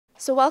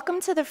So welcome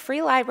to the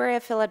Free Library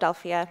of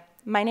Philadelphia.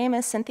 My name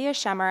is Cynthia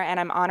Schemmer, and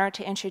I'm honored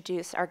to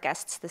introduce our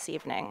guests this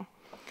evening.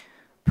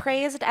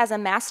 Praised as a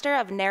master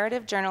of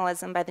narrative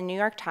journalism by the New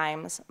York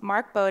Times,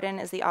 Mark Bowden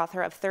is the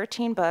author of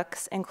 13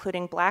 books,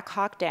 including Black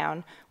Hawk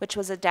Down, which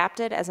was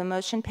adapted as a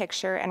motion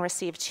picture and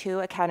received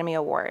 2 Academy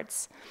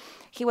Awards.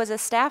 He was a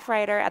staff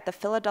writer at the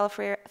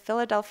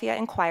Philadelphia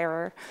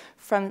Inquirer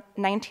from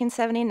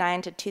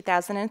 1979 to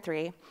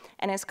 2003,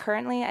 and is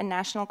currently a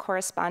national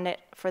correspondent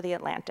for the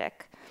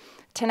Atlantic.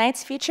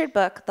 Tonight's featured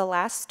book, The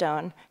Last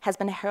Stone, has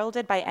been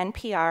heralded by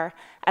NPR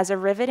as a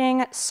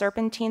riveting,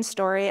 serpentine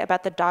story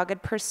about the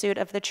dogged pursuit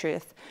of the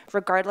truth,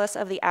 regardless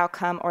of the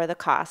outcome or the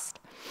cost.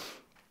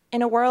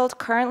 In a world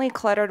currently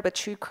cluttered with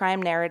true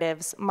crime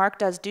narratives, Mark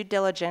does due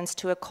diligence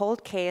to a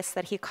cold case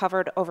that he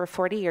covered over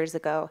 40 years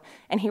ago,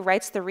 and he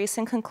writes the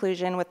recent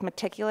conclusion with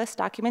meticulous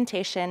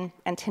documentation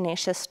and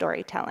tenacious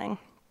storytelling.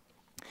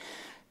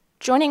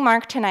 Joining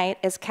Mark tonight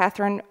is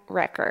Catherine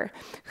Recker,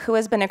 who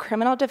has been a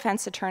criminal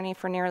defense attorney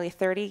for nearly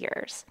 30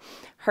 years.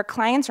 Her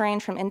clients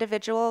range from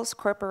individuals,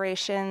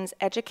 corporations,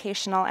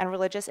 educational and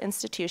religious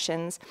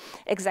institutions,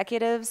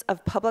 executives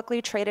of publicly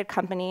traded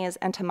companies,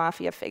 and to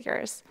mafia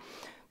figures.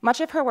 Much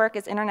of her work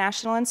is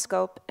international in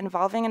scope,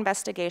 involving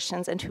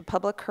investigations into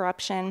public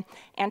corruption,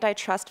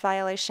 antitrust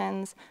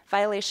violations,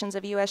 violations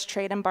of U.S.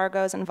 trade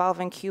embargoes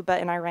involving Cuba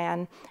and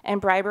Iran, and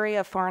bribery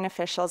of foreign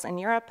officials in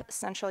Europe,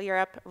 Central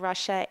Europe,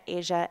 Russia,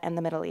 Asia, and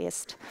the Middle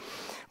East.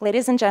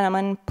 Ladies and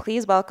gentlemen,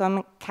 please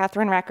welcome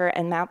Catherine Recker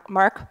and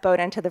Mark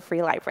Bowden to the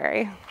Free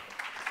Library.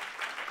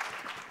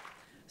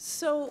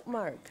 So,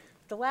 Mark,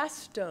 The Last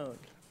Stone.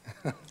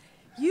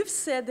 You've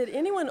said that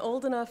anyone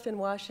old enough in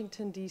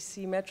Washington,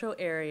 D.C. metro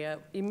area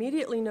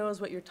immediately knows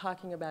what you're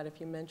talking about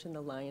if you mention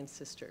the Lyon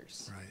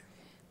sisters. Right.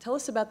 Tell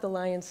us about the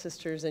Lyon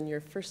sisters and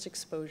your first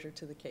exposure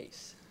to the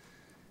case.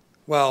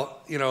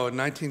 Well, you know, in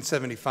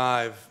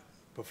 1975,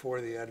 before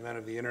the advent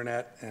of the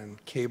internet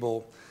and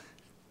cable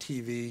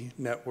TV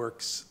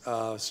networks,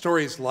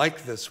 stories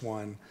like this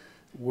one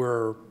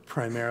were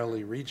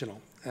primarily regional.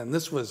 And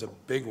this was a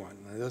big one.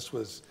 This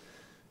was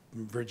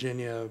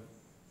Virginia,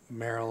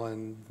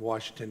 Maryland,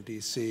 Washington,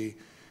 D.C.,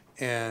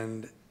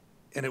 and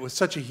it was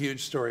such a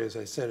huge story. As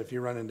I said, if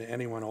you run into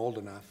anyone old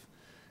enough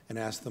and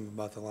ask them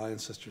about the Lyon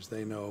sisters,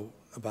 they know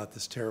about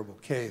this terrible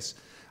case.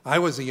 I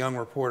was a young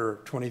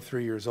reporter,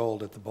 23 years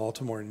old, at the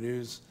Baltimore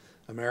News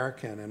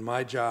American, and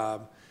my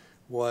job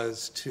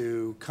was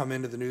to come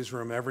into the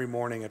newsroom every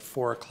morning at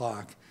 4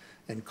 o'clock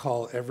and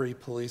call every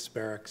police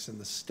barracks in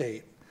the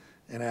state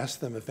and ask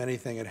them if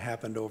anything had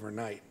happened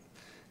overnight.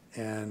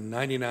 And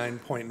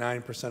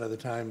 99.9% of the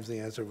times the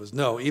answer was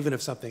no, even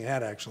if something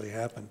had actually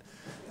happened.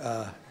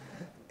 But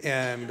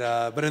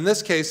in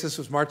this case, this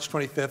was March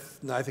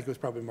 25th, I think it was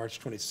probably March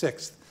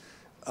 26th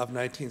of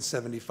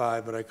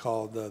 1975, but I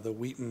called the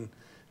Wheaton,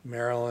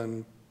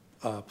 Maryland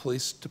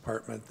police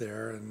department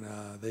there, and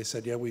they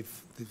said, yeah, we've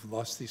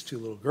lost these 2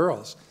 little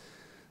girls.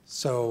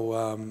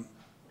 So,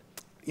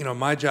 you know,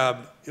 my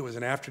job, it was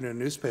an afternoon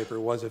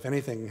newspaper, was if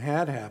anything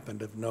had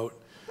happened of note,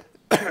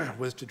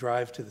 was to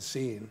drive to the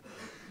scene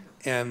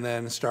and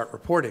then start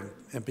reporting.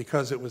 And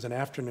because it was an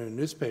afternoon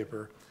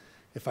newspaper,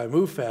 if I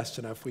moved fast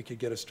enough, we could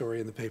get a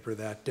story in the paper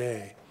that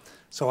day.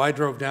 So I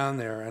drove down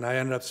there, and I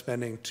ended up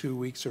spending 2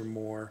 weeks or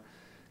more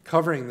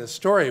covering this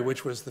story,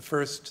 which was the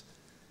first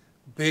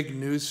big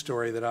news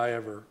story that I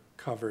ever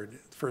covered,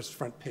 first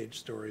front page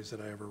stories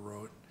that I ever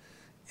wrote.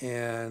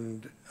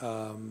 And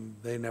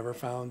they never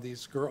found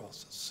these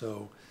girls.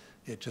 So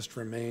it just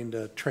remained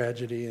a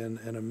tragedy and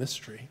a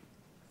mystery.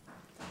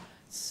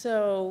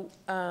 So,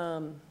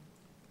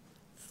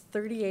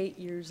 38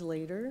 years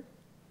later,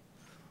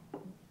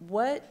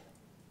 what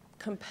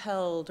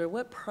compelled or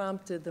what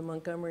prompted the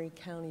Montgomery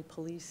County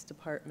Police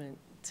Department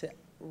to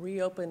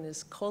reopen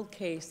this cold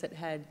case that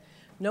had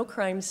no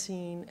crime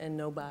scene and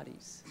no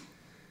bodies?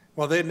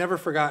 Well, they had never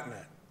forgotten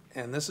it.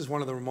 And this is one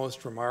of the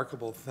most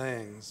remarkable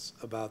things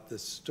about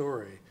this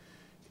story,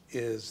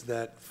 is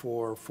that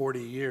for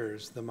 40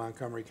 years, the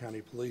Montgomery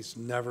County Police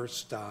never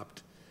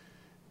stopped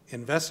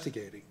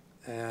investigating.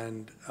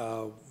 And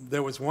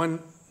there was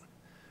one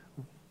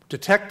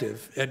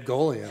detective, Ed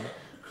Golian,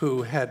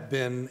 who had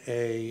been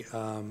a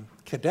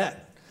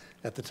cadet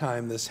at the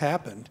time this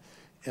happened.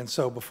 And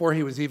so before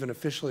he was even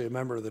officially a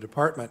member of the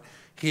department,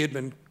 he had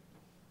been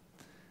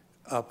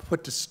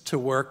put to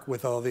work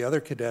with all the other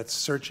cadets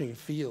searching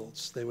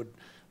fields. They would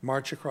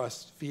march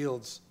across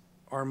fields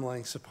arm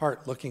lengths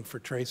apart looking for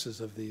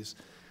traces of these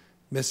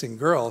missing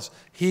girls.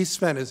 He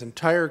spent his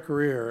entire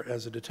career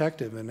as a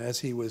detective, and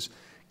as he was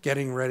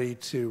getting ready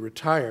to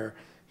retire,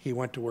 he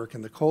went to work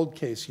in the cold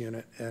case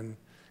unit and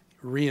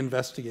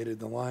reinvestigated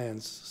the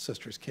Lyon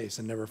sisters case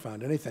and never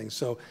found anything.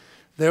 So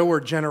there were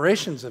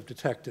generations of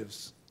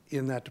detectives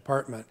in that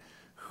department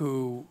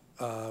who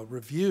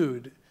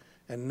reviewed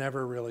and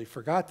never really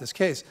forgot this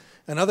case.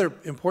 Another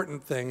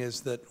important thing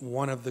is that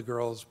one of the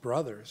girls'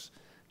 brothers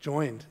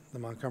joined the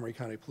Montgomery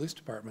County Police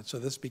Department, so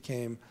this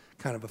became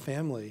kind of a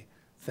family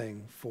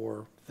thing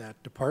for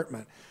that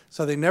department.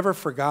 So they never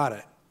forgot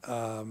it.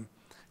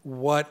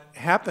 What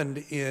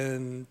happened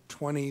in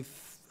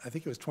I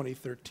think it was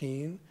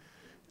 2013,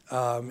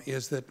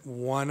 is that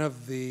one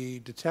of the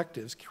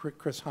detectives,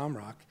 Chris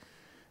Homrock,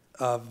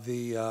 of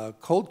the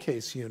cold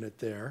case unit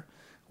there,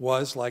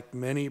 was, like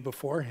many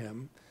before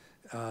him,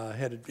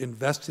 had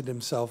invested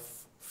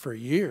himself for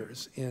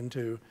years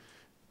into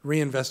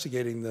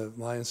reinvestigating the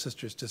Lyon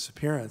sisters'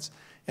 disappearance,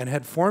 and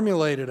had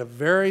formulated a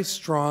very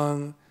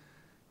strong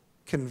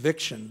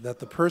conviction that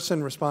the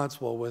person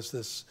responsible was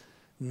this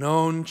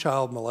known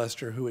child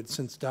molester who had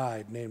since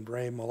died, named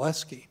Ray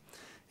Molesky.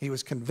 He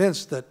was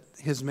convinced that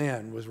his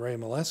man was Ray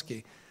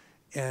Molesky,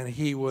 and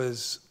he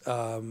was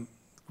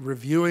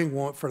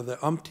reviewing for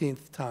the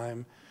umpteenth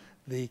time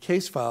the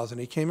case files,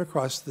 and he came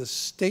across this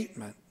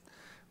statement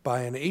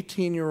by an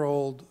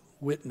 18-year-old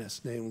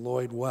witness named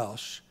Lloyd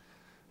Welsh,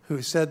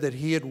 who said that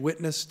he had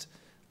witnessed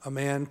a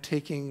man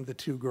taking the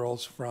two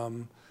girls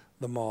from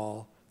the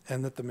mall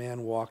and that the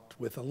man walked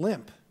with a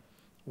limp.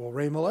 Well,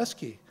 Ray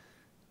Molesky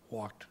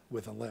walked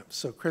with a limp.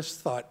 So Chris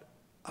thought,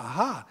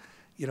 aha,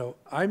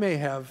 I may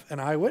have an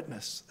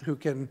eyewitness who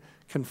can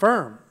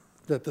confirm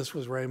that this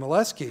was Ray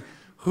Molesky.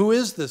 Who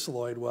is this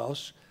Lloyd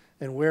Welsh,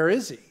 and where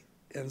is he?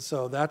 And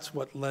so that's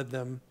what led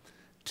them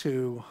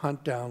to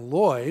hunt down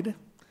Lloyd,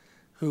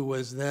 who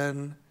was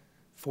then,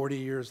 40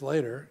 years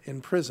later,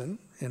 in prison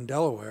in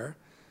Delaware,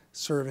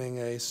 serving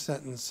a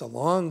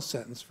long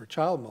sentence for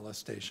child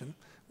molestation,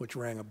 which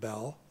rang a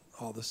bell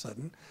all of a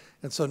sudden.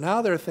 And so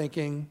now they're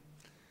thinking,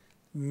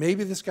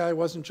 maybe this guy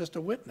wasn't just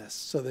a witness.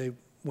 So they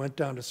went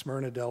down to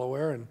Smyrna,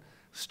 Delaware, and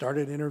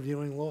started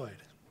interviewing Lloyd.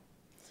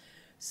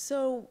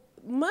 So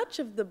much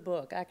of the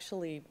book,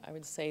 actually, I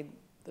would say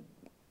the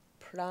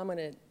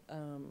predominant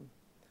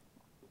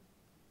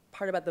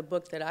part about the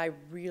book that I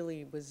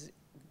really was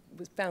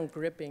found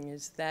gripping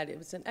is that it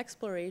was an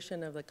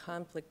exploration of the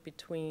conflict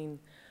between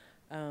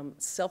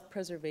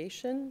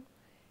self-preservation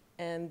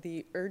and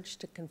the urge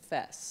to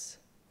confess.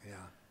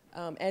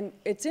 Yeah. And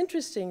it's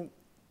interesting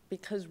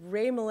because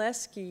Ray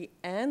Molesky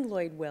and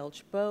Lloyd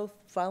Welch both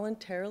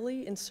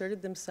voluntarily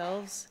inserted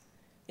themselves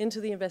into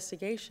the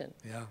investigation.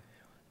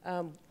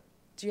 Yeah.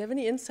 Do you have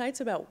any insights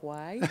about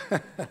why?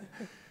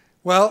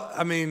 Well,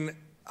 I mean,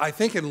 I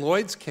think in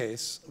Lloyd's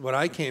case, what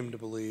I came to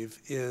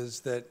believe is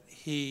that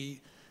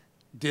he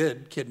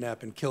did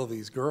kidnap and kill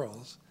these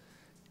girls.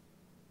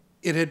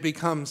 It had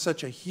become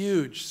such a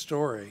huge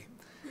story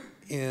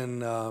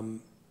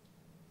in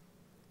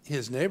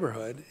his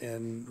neighborhood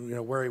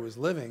and where he was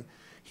living.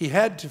 He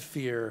had to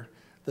fear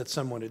that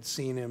someone had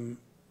seen him,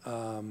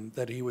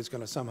 that he was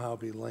going to somehow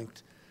be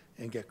linked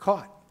and get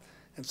caught.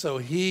 And so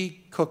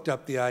he cooked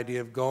up the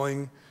idea of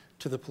going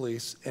to the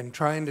police and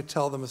trying to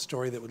tell them a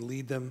story that would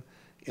lead them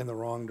in the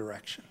wrong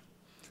direction.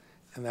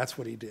 And that's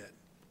what he did.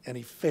 And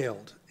he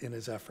failed in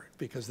his effort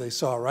because they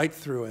saw right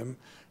through him.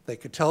 They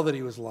could tell that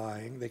he was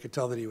lying. They could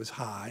tell that he was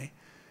high.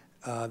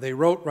 They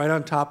wrote right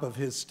on top of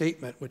his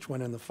statement, which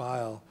went in the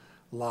file,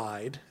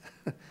 lied.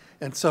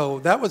 And so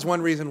that was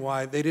one reason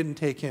why they didn't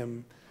take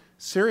him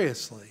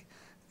seriously.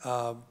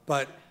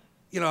 But,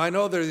 I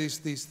know there are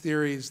these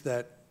theories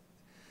that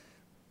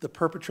the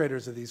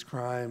perpetrators of these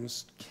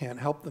crimes can't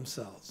help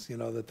themselves,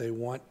 that they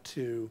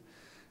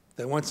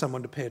want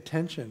someone to pay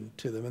attention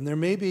to them. And there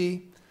may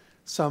be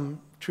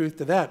some truth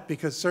to that,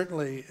 because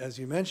certainly, as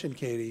you mentioned,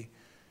 Katie,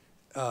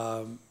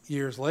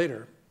 years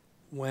later,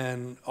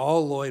 when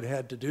all Lloyd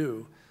had to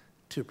do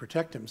to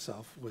protect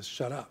himself was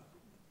shut up.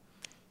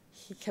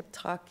 He kept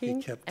talking,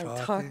 He kept and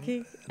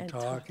talking and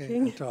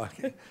talking and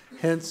talking.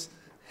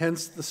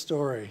 Hence the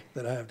story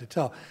that I have to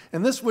tell.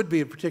 And this would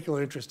be of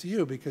particular interest to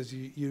you because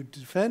you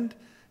defend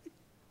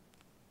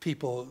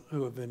people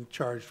who have been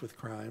charged with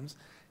crimes,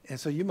 and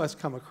so you must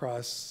come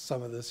across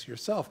some of this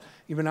yourself.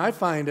 Even I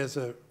find as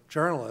a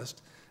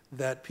journalist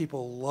that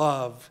people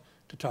love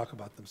to talk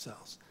about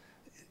themselves.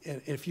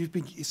 And if you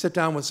sit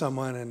down with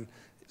someone and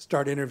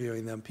start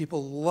interviewing them,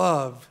 people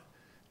love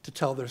to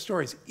tell their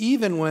stories,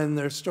 even when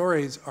their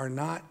stories are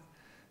not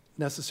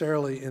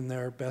necessarily in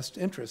their best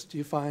interest. Do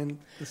you find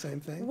the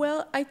same thing?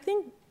 Well, I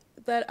think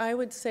that I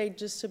would say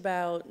just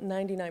about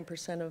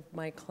 99% of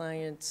my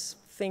clients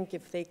think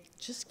if they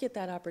just get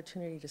that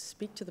opportunity to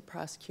speak to the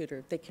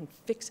prosecutor, they can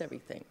fix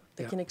everything.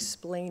 They can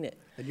explain it.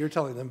 And you're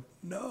telling them,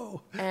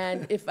 no.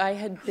 And if I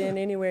had been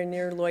anywhere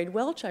near Lloyd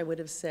Welch, I would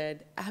have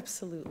said,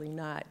 absolutely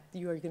not.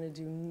 You are going to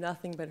do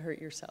nothing but hurt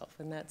yourself.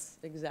 And that's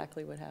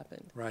exactly what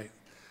happened. Right.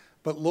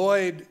 But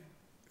Lloyd,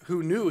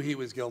 who knew he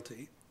was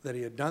guilty, that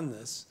he had done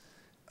this,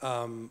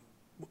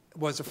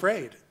 was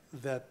afraid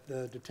that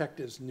the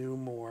detectives knew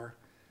more.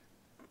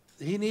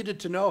 He needed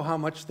to know how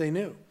much they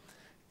knew.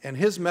 And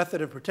his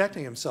method of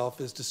protecting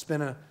himself is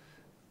to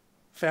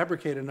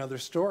fabricate another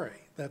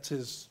story. That's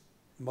his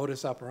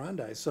modus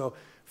operandi. So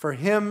for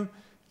him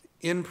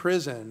in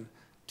prison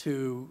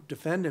to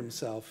defend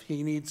himself,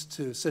 he needs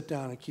to sit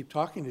down and keep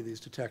talking to these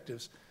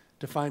detectives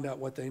to find out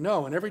what they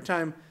know. And every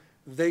time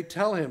they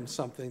tell him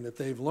something that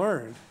they've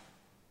learned,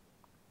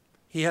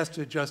 he has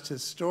to adjust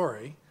his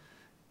story,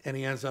 and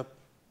he ends up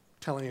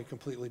telling a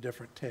completely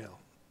different tale.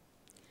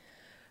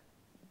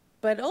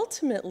 But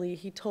ultimately,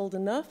 he told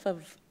enough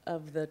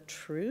of the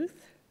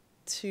truth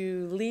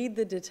to lead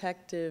the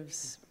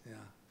detectives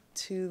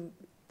to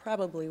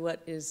probably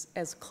what is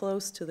as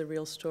close to the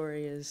real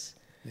story as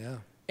Yeah.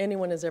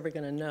 anyone is ever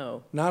going to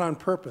know. Not on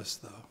purpose,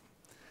 though,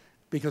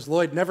 because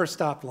Lloyd never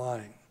stopped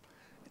lying,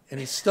 and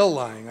he's still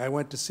lying. I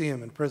went to see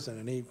him in prison,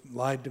 and he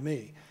lied to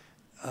me.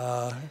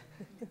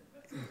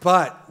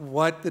 But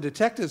what the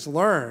detectives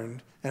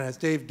learned, and as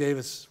Dave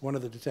Davis, one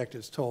of the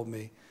detectives, told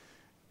me,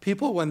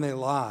 people, when they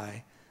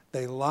lie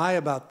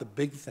about the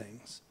big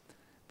things,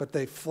 but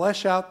they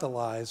flesh out the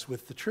lies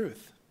with the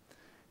truth.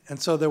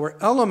 And so there were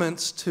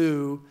elements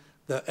to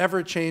the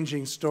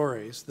ever-changing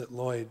stories that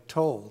Lloyd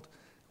told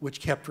which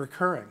kept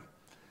recurring.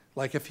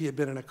 Like if he had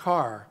been in a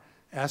car,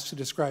 asked to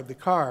describe the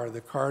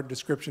car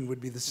description would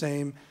be the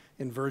same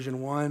in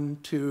version 1,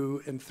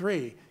 2, and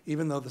 3,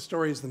 even though the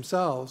stories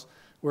themselves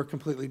were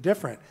completely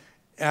different.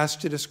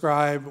 Asked to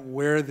describe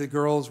where the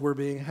girls were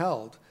being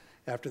held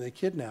after they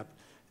kidnapped.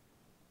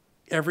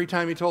 Every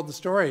time he told the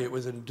story, it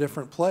was in a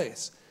different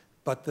place.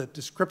 But the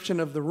description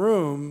of the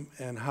room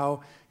and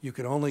how you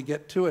could only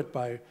get to it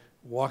by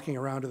walking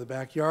around to the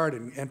backyard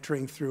and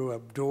entering through a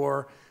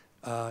door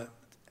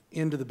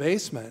into the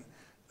basement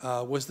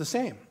was the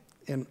same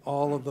in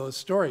all of those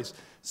stories.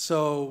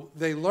 So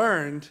they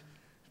learned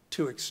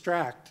to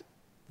extract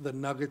the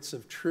nuggets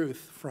of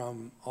truth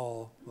from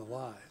all the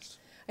lies.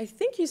 I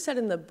think you said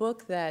in the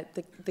book that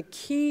the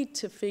key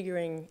to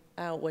figuring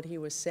out what he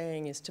was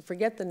saying is to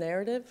forget the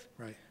narrative,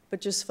 Right.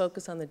 but just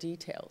focus on the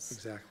details.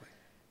 Exactly.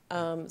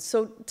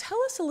 So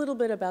tell us a little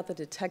bit about the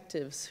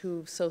detectives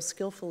who so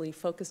skillfully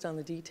focused on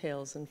the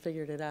details and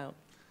figured it out.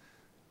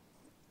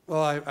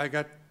 Well, I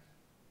got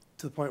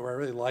to the point where I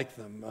really liked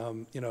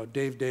them.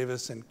 Dave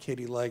Davis and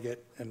Katie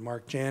Leggett and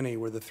Mark Janney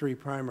were the three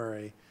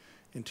primary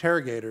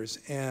interrogators.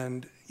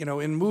 And,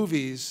 in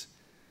movies,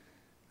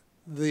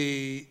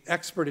 the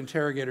expert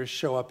interrogators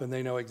show up and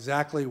they know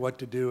exactly what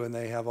to do and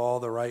they have all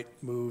the right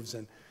moves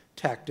and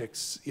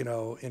tactics,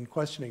 in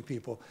questioning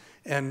people.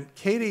 And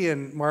Katie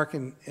and Mark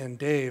and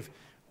Dave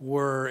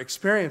were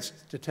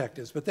experienced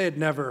detectives, but they had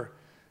never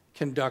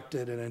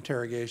conducted an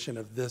interrogation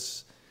of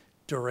this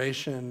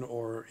duration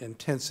or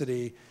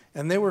intensity,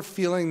 and they were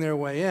feeling their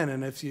way in.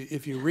 And if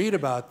you read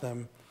about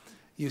them,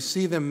 you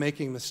see them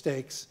making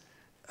mistakes,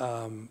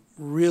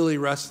 really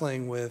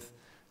wrestling with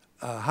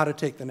how to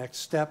take the next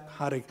step,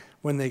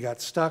 when they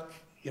got stuck,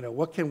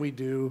 what can we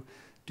do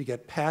to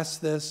get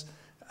past this?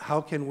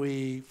 How can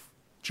we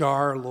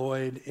jar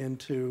Lloyd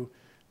into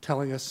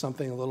telling us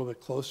something a little bit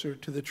closer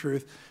to the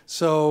truth?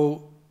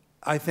 So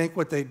I think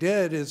what they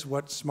did is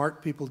what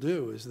smart people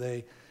do, is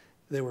they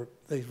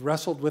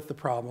wrestled with the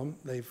problem,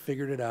 they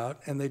figured it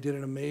out, and they did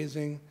an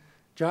amazing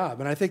job.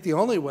 And I think the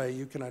only way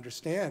you can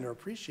understand or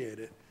appreciate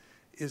it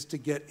is to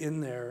get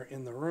in there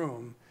in the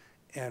room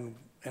and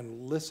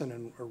listen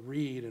and or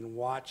read and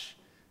watch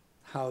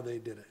how they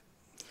did it.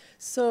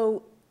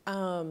 So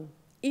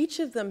each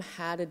of them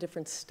had a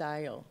different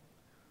style.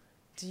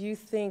 Do you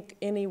think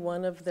any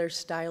one of their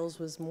styles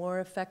was more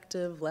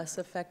effective, less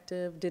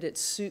effective? Did it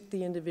suit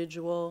the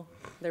individual,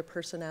 their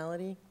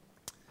personality?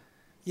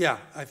 Yeah,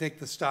 I think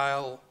the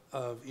style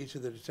of each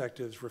of the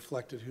detectives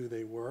reflected who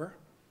they were.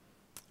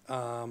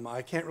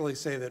 I can't really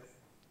say that.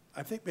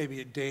 I think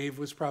maybe Dave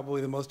was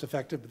probably the most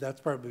effective, but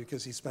that's probably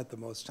because he spent the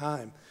most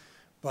time.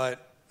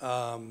 But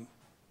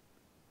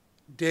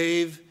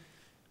Dave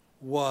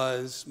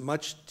was,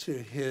 much to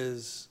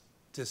his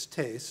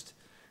distaste,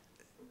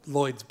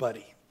 Lloyd's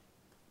buddy.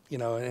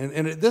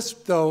 And this,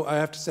 though, I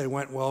have to say,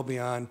 went well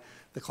beyond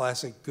the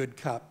classic good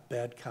cop,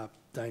 bad cop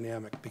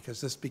dynamic, because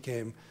this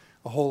became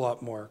a whole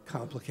lot more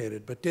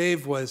complicated. But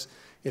Dave was,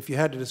 if you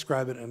had to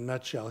describe it in a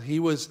nutshell,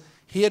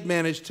 he had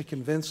managed to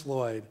convince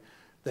Lloyd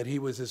that he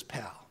was his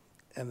pal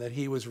and that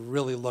he was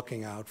really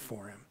looking out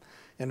for him.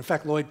 And in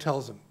fact, Lloyd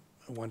tells him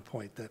at one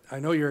point that, I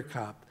know you're a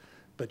cop,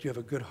 but you have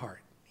a good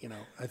heart.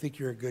 I think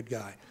you're a good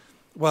guy.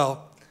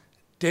 Well,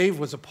 Dave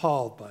was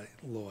appalled by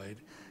Lloyd.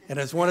 And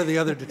as one of the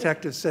other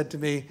detectives said to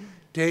me,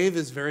 Dave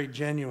is very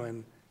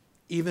genuine,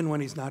 even when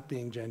he's not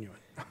being genuine.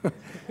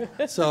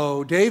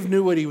 So Dave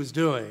knew what he was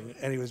doing,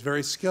 and he was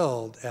very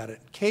skilled at it.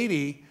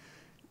 Katie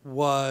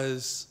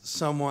was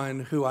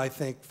someone who I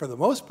think, for the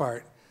most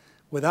part,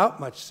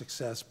 without much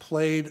success,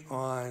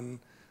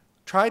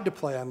 tried to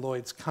play on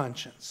Lloyd's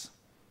conscience.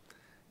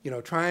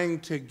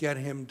 Trying to get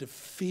him to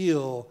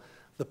feel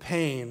the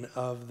pain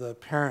of the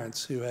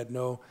parents who had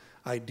no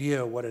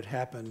idea what had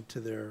happened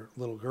to their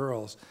little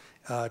girls.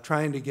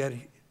 Trying to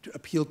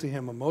appeal to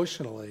him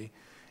emotionally.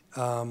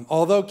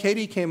 Although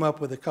Katie came up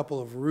with a couple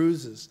of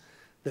ruses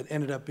that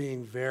ended up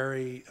being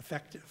very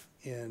effective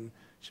in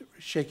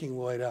shaking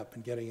Lloyd up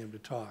and getting him to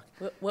talk.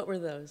 What were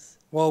those?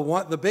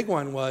 Well, the big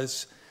one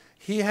was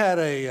he had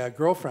a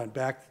girlfriend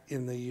back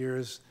in the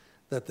years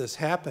that this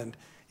happened,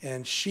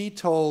 and she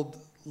told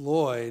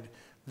Lloyd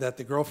that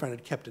the girlfriend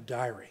had kept a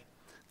diary.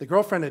 The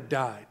girlfriend had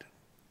died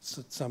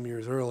some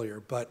years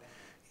earlier, but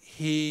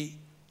she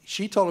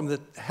told him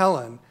that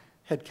Helen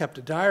had kept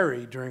a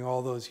diary during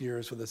all those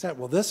years with this.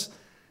 Well, this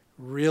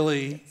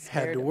really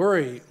had to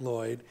worry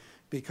Lloyd,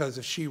 because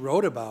if she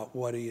wrote about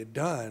what he had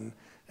done,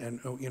 and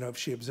if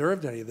she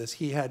observed any of this,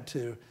 he had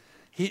to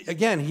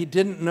He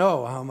didn't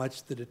know how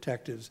much the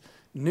detectives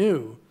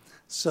knew.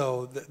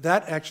 So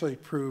that actually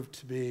proved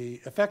to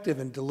be effective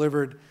and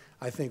delivered,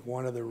 I think,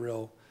 one of the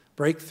real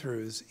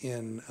breakthroughs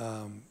in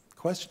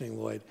questioning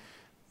Lloyd.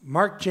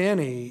 Mark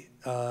Janney,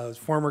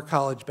 former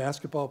college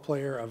basketball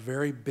player, a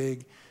very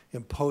big,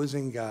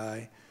 imposing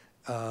guy,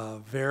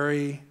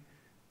 very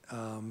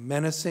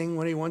menacing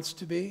when he wants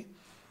to be.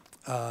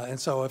 And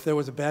so if there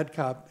was a bad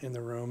cop in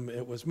the room,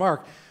 it was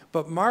Mark.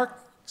 But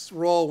Mark's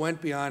role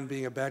went beyond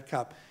being a bad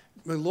cop.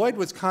 Lloyd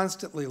was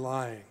constantly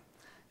lying.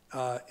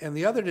 And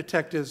the other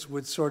detectives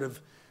would sort of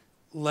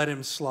let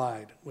him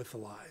slide with the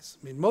lies.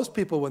 I mean, most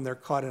people, when they're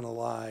caught in a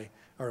lie,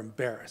 are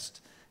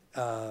embarrassed.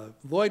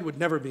 Lloyd would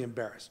never be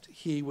embarrassed.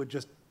 He would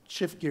just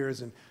shift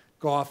gears and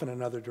go off in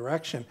another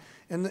direction.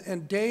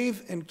 And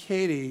Dave and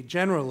Katie,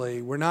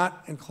 generally, were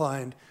not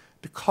inclined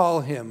to call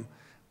him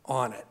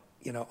on it,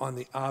 on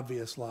the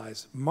obvious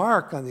lies.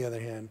 Mark, on the other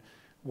hand,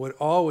 would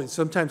always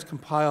sometimes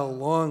compile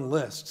long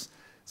lists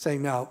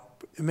saying, now,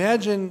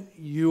 imagine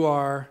you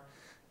are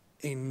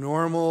a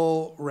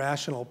normal,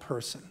 rational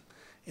person,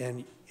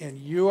 and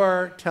you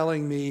are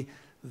telling me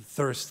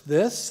first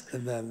this,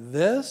 and then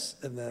this,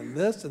 and then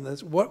this, and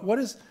this. What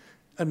is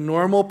a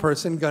normal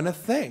person going to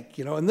think?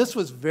 And this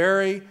was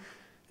very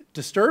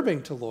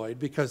disturbing to Lloyd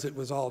because it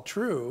was all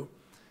true,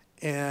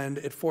 and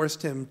it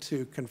forced him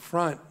to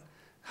confront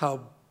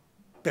how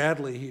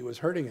badly he was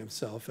hurting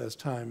himself as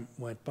time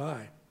went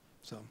by.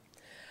 So,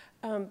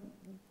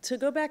 to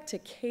go back to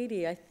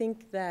Katie, I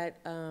think that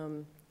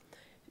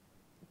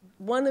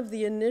one of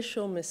the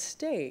initial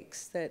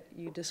mistakes that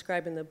you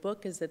describe in the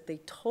book is that they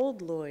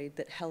told Lloyd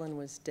that Helen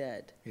was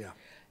dead. Yeah.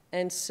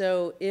 And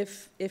so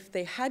if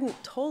they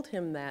hadn't told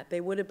him that,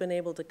 they would have been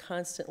able to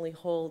constantly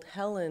hold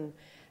Helen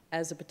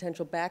as a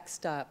potential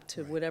backstop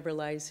to whatever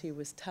lies he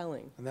was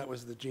telling. And that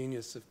was the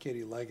genius of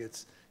Katie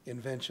Leggett's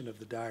invention of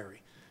the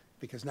diary,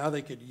 because now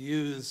they could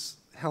use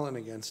Helen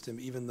against him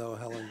even though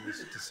Helen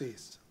was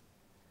deceased.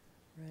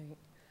 Right.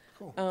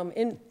 Cool.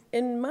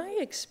 In my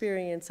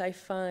experience, I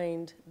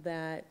find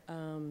that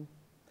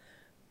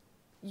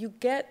you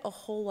get a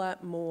whole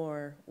lot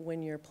more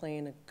when you're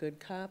playing a good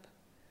cop.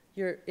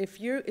 If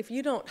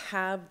you don't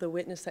have the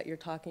witness that you're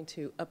talking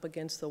to up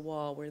against the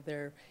wall where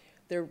they're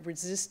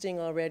resisting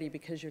already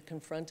because you're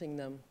confronting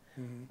them,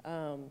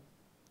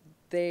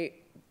 they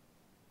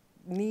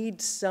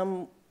need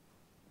some.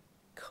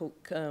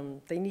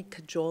 They need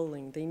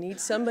cajoling. They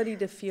need somebody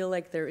to feel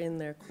like they're in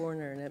their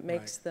corner, and it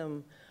makes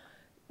them.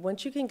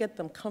 Once you can get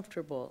them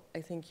comfortable, I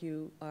think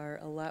you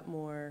are a lot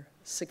more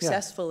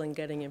successful in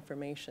getting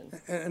information.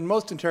 And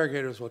most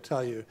interrogators will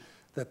tell you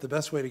that the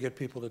best way to get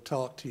people to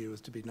talk to you is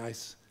to be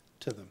nice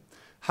to them.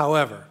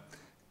 However,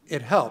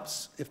 it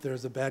helps if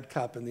there's a bad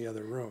cop in the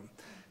other room.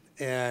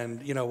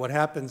 And what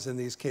happens in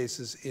these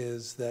cases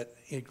is that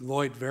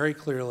Lloyd very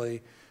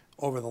clearly,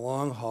 over the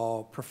long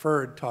haul,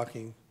 preferred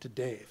talking to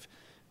Dave,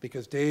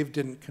 because Dave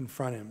didn't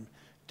confront him.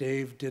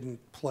 Dave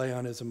didn't play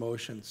on his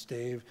emotions.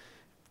 Dave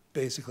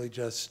basically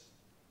just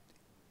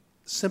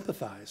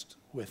sympathized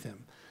with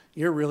him.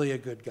 You're really a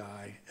good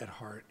guy at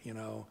heart,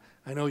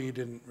 I know you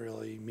didn't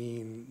really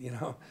mean,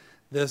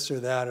 this or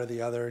that or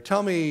the other.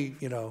 Tell me,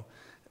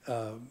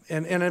 and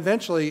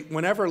eventually,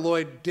 whenever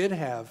Lloyd did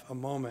have a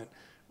moment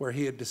where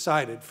he had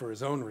decided for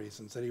his own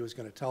reasons that he was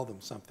going to tell them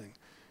something,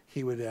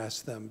 he would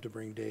ask them to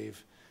bring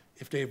Dave.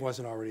 If Dave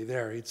wasn't already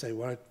there, he'd say,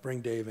 "Well,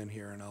 bring Dave in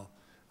here and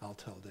I'll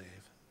tell Dave."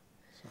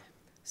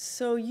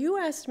 So you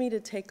asked me to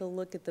take a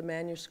look at the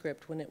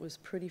manuscript when it was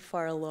pretty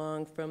far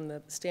along from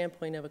the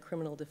standpoint of a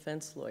criminal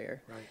defense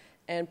lawyer. Right.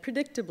 And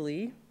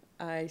predictably,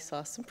 I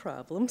saw some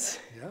problems.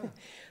 Yeah.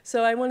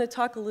 So I want to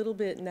talk a little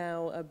bit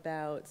now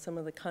about some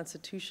of the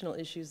constitutional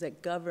issues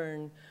that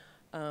govern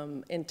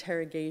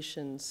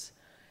interrogations.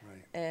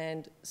 Right.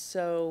 And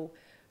so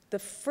the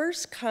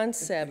first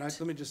concept... And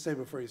let me just say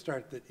before you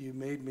start that you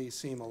made me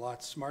seem a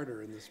lot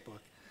smarter in this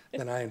book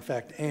than I in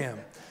fact am,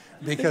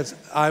 because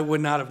I would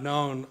not have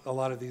known a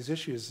lot of these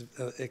issues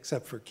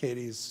except for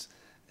Katie's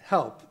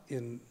help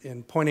in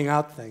pointing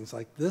out things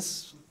like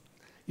this.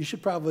 You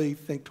should probably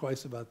think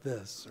twice about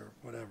this or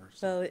whatever.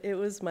 So well, it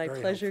was my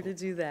pleasure helpful to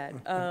do that.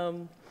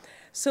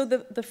 So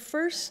the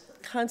first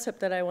concept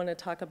that I want to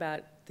talk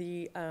about,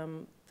 the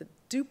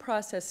due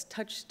process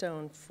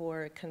touchstone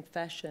for a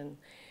confession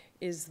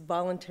is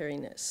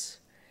voluntariness.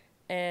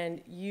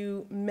 And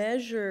you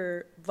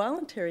measure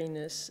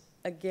voluntariness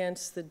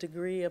against the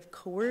degree of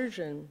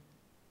coercion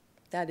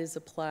that is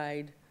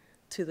applied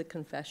to the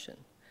confession.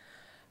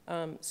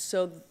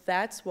 So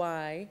that's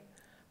why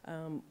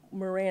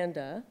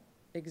Miranda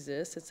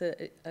exists. It's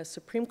a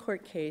Supreme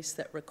Court case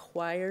that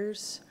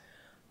requires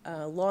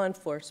law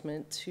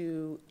enforcement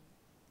to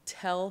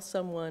tell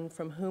someone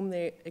from whom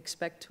they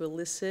expect to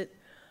elicit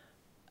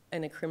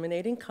an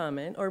incriminating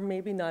comment, or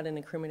maybe not an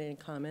incriminating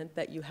comment,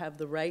 that you have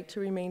the right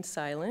to remain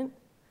silent.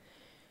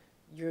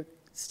 Your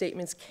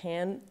statements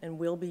can and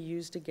will be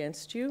used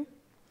against you.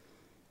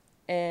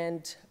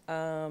 And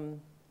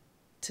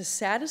to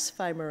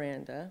satisfy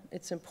Miranda,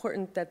 it's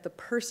important that the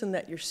person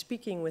that you're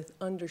speaking with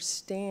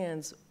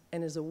understands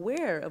and is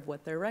aware of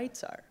what their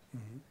rights are.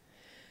 Mm-hmm.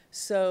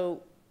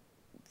 So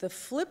the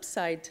flip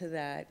side to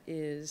that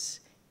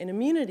is an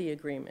immunity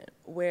agreement,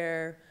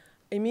 where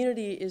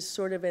immunity is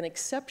sort of an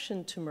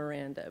exception to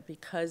Miranda,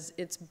 because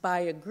it's by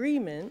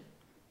agreement,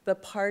 the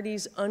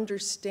parties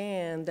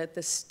understand that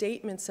the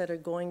statements that are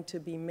going to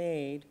be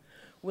made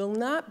will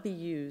not be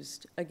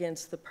used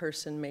against the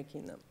person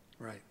making them.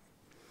 Right.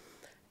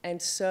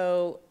 And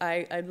so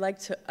I'd like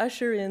to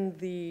usher in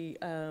the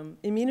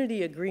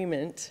immunity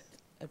agreement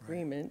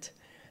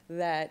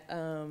that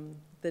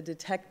the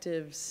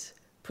detectives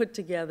put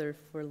together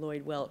for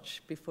Lloyd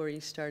Welch before he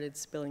started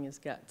spilling his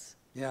guts.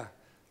 Yeah,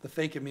 the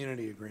fake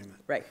immunity agreement.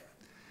 Right.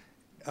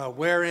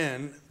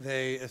 Wherein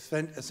they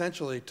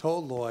essentially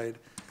told Lloyd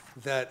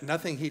that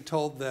nothing he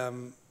told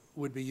them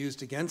would be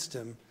used against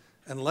him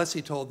unless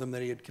he told them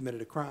that he had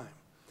committed a crime,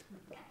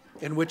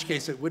 in which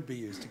case it would be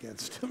used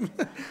against him.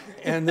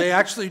 And they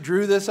actually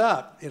drew this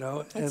up, you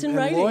know. It's and in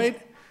writing.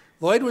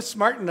 Lloyd was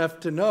smart enough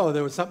to know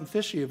there was something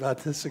fishy about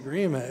this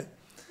agreement.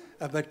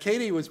 But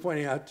Katie was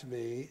pointing out to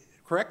me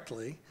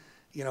correctly,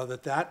 you know,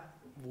 that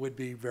would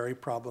be very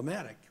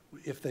problematic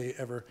if they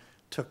ever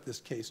took this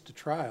case to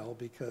trial,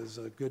 because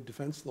a good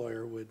defense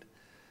lawyer would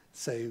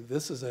say,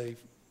 this is a,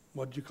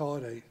 what did you call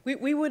it?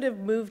 We would have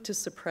moved to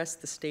suppress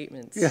the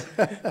statements.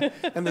 Yeah.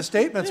 And the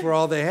statements were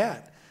all they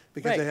had,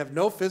 because Right. they have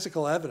no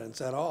physical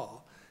evidence at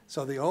all.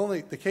 So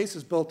the case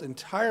is built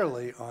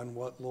entirely on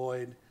what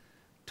Lloyd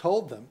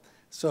told them.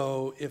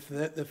 So if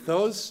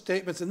those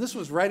statements, and this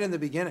was right in the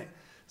beginning,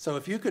 so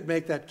if you could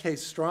make that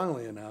case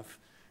strongly enough,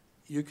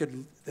 they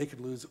could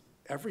lose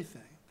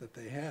everything that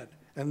they had.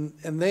 And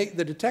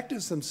the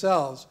detectives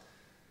themselves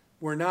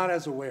were not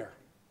as aware.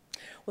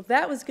 Well,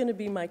 that was going to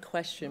be my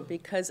question,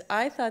 because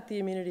I thought the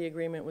immunity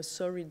agreement was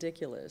so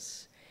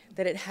ridiculous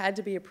that it had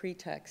to be a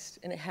pretext,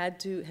 and it had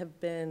to have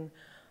been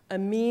a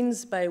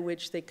means by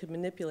which they could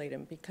manipulate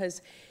him,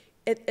 because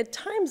at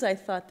times I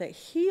thought that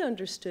he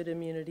understood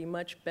immunity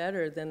much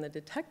better than the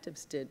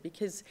detectives did,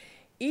 because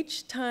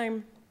each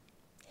time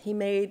he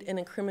made an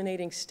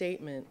incriminating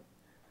statement,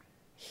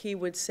 he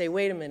would say,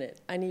 wait a minute,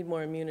 I need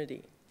more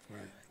immunity.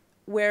 Right.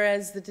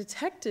 Whereas the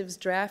detectives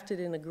drafted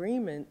an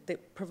agreement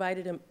that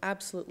provided him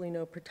absolutely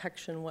no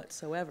protection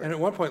whatsoever. And at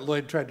one point,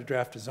 Lloyd tried to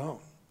draft his own.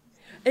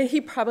 And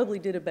he probably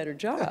did a better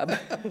job.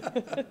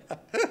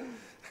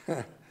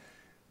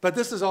 But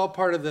this is all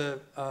part of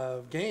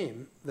the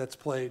game that's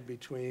played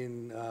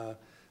between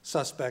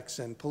suspects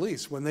and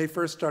police. When they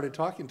first started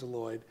talking to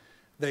Lloyd,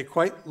 they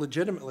quite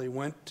legitimately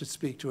went to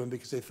speak to him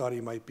because they thought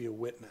he might be a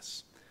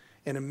witness.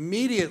 And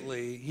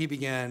immediately he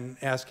began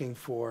asking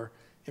for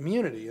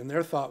immunity. And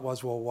their thought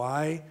was, well,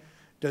 why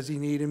does he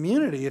need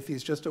immunity if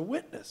he's just a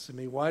witness? I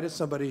mean, why does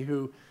somebody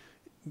who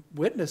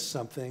witnessed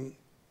something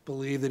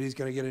believe that he's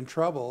going to get in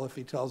trouble if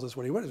he tells us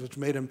what he witnessed, which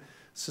made him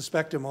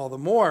suspect him all the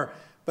more.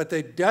 But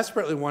they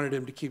desperately wanted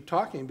him to keep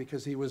talking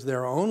because he was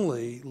their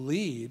only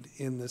lead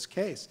in this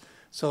case.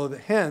 So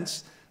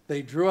hence,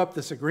 they drew up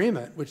this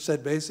agreement, which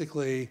said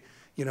basically,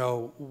 you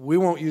know, we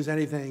won't use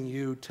anything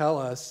you tell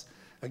us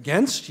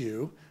against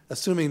you,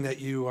 assuming that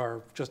you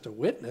are just a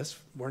witness.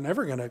 We're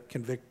never going to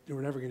convict,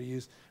 we're never going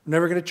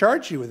to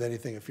charge you with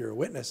anything if you're a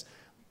witness.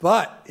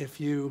 But if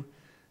you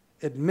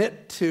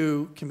admit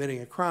to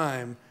committing a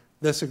crime,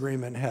 this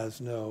agreement has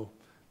no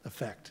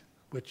effect,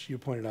 which you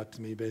pointed out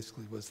to me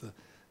basically was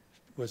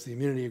the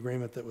immunity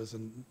agreement that was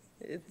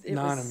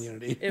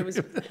non-immunity. It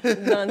was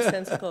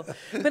nonsensical.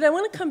 But I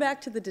want to come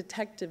back to the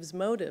detectives'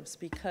 motives,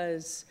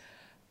 because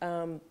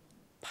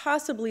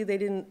possibly they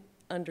didn't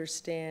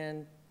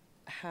understand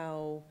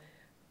how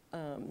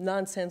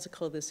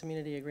nonsensical this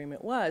immunity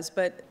agreement was,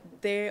 but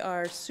they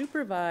are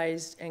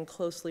supervised and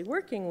closely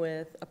working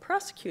with a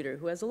prosecutor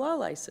who has a law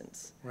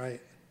license.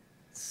 Right.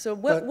 So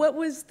what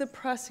was the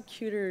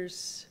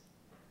prosecutor's,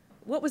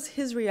 what was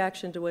his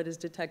reaction to what his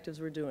detectives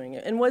were doing?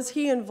 And was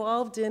he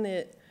involved in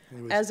it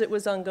as it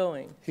was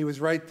ongoing? He was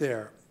right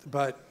there.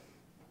 But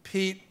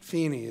Pete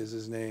Feeney is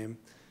his name,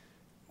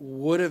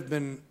 would have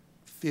been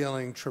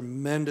feeling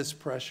tremendous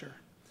pressure.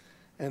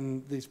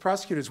 And these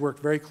prosecutors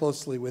worked very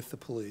closely with the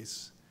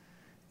police.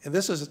 And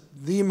this is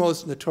the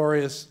most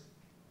notorious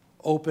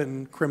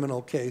open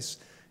criminal case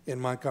in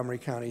Montgomery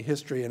County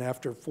history. And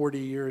after 40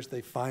 years,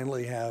 they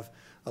finally have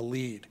a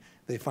lead.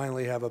 They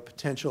finally have a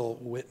potential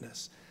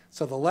witness.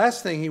 So the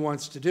last thing he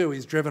wants to do,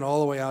 he's driven all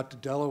the way out to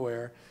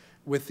Delaware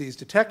with these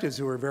detectives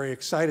who are very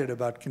excited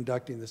about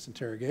conducting this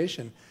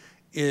interrogation,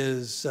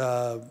 is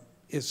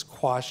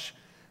quash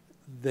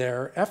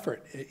their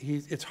effort.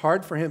 It's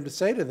hard for him to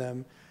say to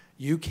them,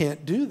 you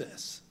can't do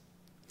this.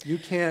 You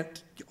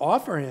can't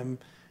offer him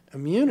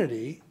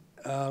immunity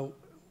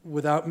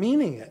without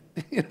meaning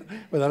it,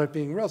 without it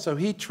being real. So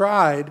he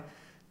tried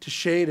to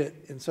shade it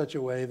in such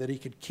a way that he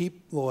could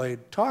keep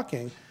Lloyd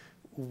talking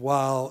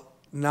while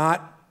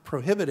not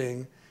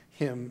prohibiting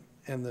him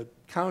and the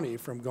county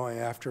from going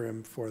after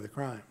him for the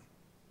crime.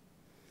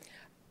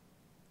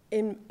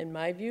 In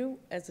my view,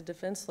 as a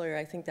defense lawyer,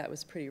 I think that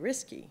was pretty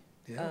risky.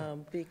 Yeah.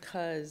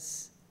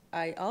 Because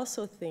I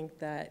also think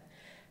that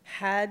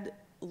had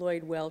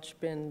Lloyd Welch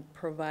been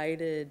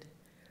provided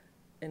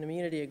an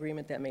immunity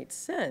agreement that made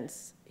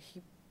sense,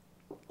 he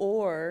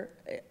Or,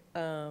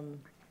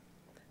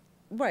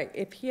 right,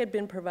 if he had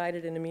been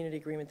provided an immunity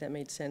agreement that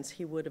made sense,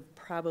 he would have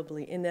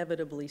probably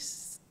inevitably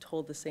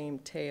told the same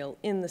tale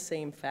in the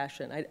same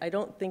fashion. I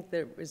don't think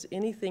there was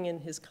anything in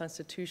his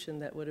Constitution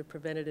that would have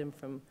prevented him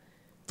from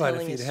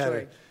telling his story. But if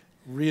he'd had a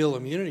real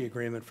immunity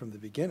agreement from the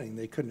beginning,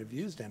 they couldn't have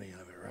used any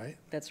of it, right?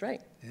 That's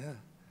right. Yeah.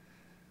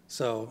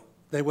 So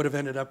they would have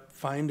ended up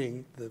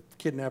finding the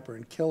kidnapper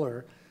and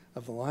killer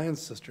of the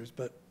Lyons sisters,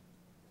 but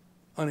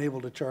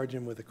unable to charge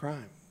him with a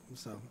crime.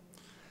 So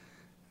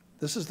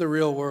this is the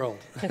real world.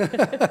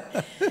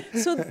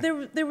 So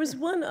there was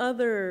one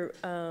other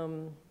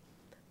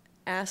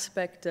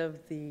aspect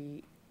of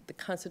the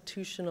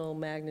constitutional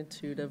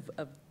magnitude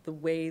of the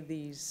way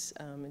these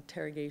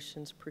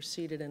interrogations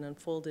proceeded and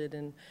unfolded.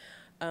 And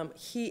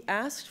he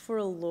asked for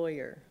a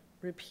lawyer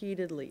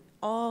repeatedly,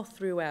 all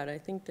throughout. I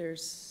think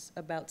there's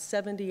about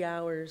 70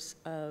 hours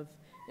of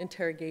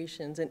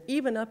interrogations. And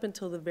even up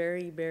until the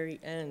very, very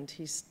end,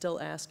 he's still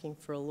asking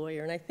for a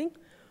lawyer. And I think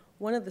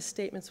one of the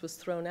statements was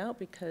thrown out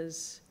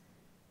because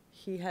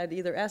he had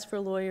either asked for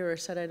a lawyer or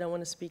said, I don't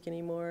want to speak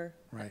anymore.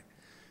 Right.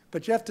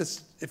 But you have to,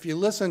 if you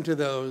listen to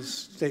those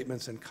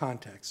statements in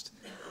context,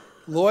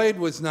 Lloyd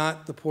was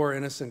not the poor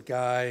innocent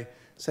guy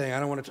saying, I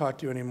don't want to talk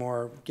to you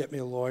anymore, get me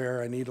a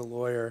lawyer, I need a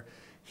lawyer.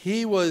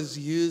 He was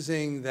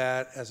using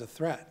that as a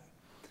threat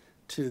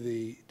to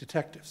the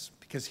detectives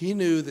because he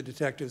knew the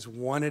detectives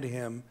wanted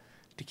him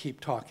to keep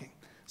talking.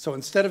 So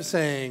instead of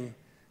saying,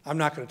 I'm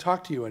not going to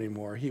talk to you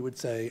anymore, he would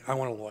say, I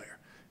want a lawyer,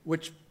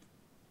 which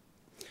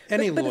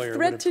any lawyer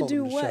would have told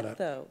him to shut up. But a threat to do what,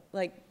 though?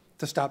 Like,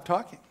 to stop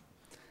talking.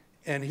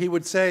 And he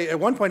would say, at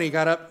one point he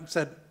got up and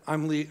said,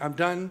 I'm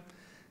done.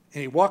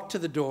 And he walked to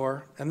the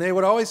door, and they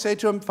would always say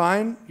to him,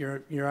 fine,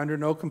 you're under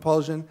no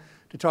compulsion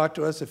to talk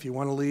to us. If you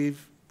want to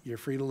leave, you're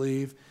free to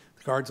leave.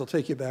 The guards will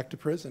take you back to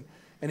prison.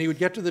 And he would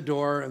get to the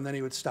door, and then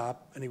he would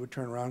stop, and he would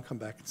turn around, come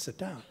back, and sit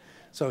down.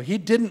 So he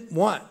didn't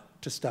want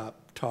to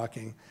stop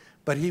talking,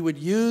 but he would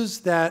use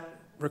that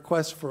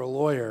request for a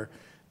lawyer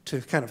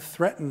to kind of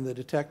threaten the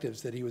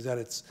detectives that he was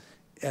at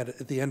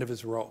the end of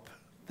his rope,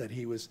 that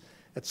he was,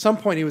 at some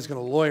point he was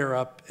going to lawyer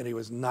up, and he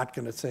was not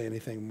going to say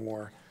anything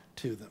more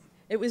to them.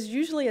 it was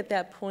usually at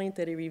that point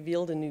that he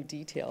revealed a new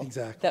detail.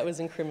 Exactly. That was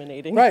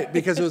incriminating. Right,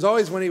 because it was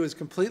always when he was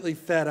completely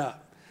fed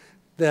up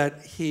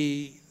that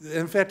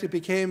in fact, it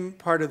became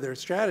part of their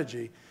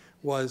strategy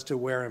was to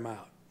wear him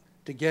out,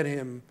 to get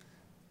him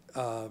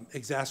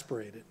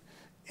exasperated.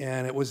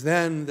 And it was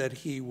then that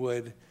he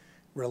would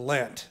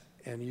relent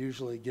and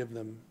usually give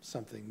them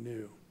something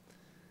new.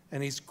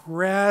 And he's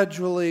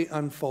gradually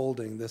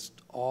unfolding this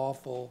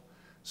awful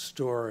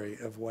story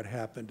of what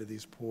happened to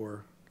these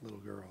poor little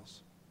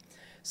girls.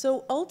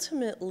 So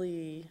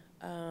ultimately,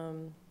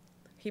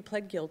 he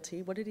pled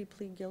guilty. What did he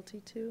plead guilty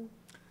to?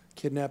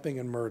 Kidnapping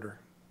and murder.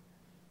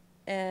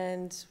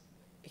 And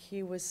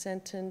he was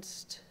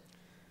sentenced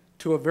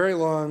to a very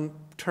long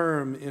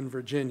term in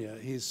Virginia.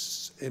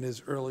 He's in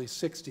his early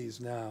 60s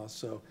now,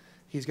 so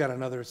he's got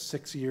another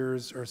 6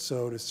 years or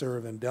so to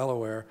serve in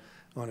Delaware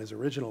on his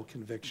original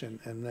conviction,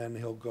 and then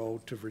he'll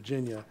go to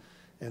Virginia.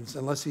 And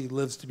unless he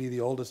lives to be the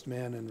oldest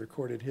man in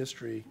recorded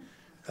history,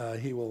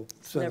 he will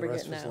spend the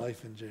rest of his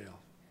life in jail.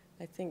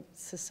 I think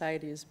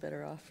society is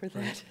better off for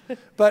that. Right.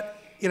 But,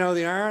 you know,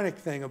 the ironic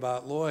thing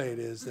about Lloyd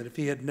is that if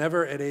he had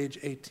never at age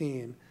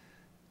 18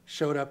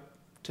 showed up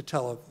to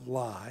tell a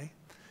lie,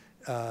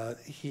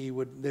 they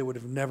would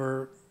have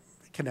never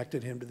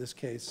connected him to this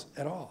case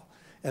at all.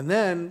 And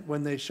then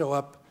when they show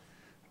up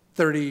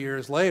 30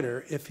 years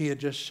later, if he had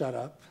just shut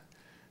up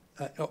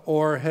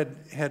or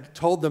had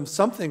told them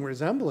something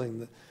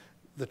resembling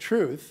the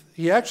truth,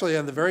 he actually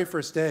on the very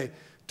first day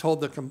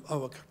told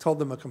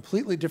them a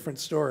completely different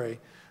story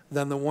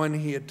than the one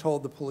he had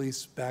told the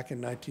police back in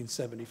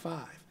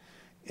 1975,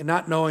 and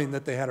not knowing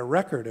that they had a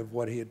record of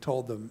what he had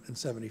told them in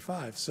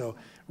 75. So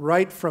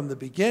right from the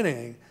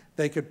beginning,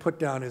 they could put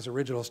down his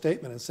original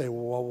statement and say,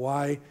 well,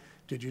 why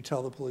did you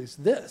tell the police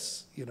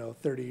this,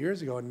 30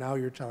 years ago, and now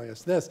you're telling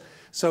us this?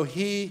 So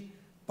he,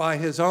 by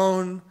his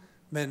own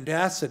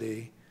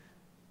mendacity,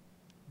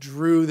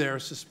 drew their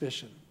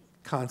suspicion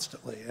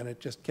constantly, and it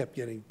just kept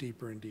getting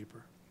deeper and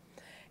deeper.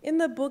 In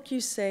the book,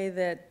 you say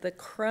that the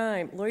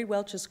crime, Lloyd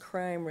Welch's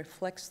crime,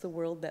 reflects the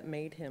world that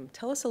made him.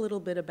 Tell us a little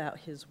bit about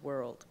his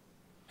world.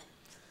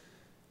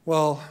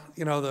 Well,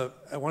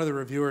 one of the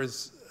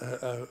reviewers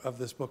of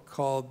this book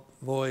called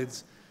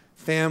Lloyd's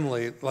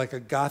family like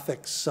a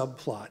Gothic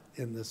subplot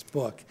in this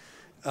book.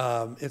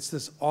 It's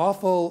this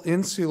awful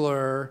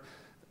insular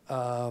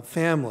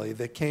family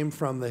that came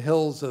from the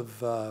hills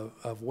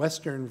of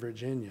Western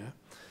Virginia,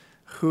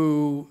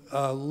 who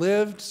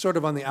lived sort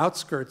of on the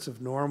outskirts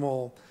of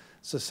normal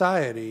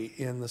society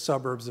in the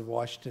suburbs of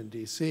Washington,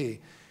 D.C.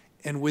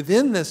 And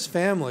within this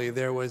family,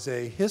 there was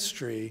a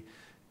history,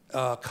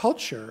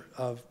 culture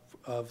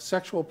of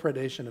sexual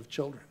predation of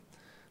children.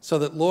 So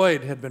that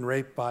Lloyd had been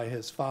raped by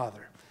his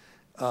father.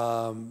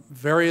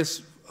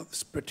 Various,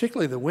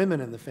 particularly the women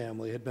in the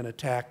family, had been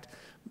attacked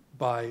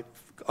by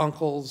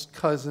uncles,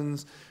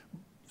 cousins.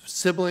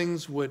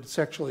 Siblings would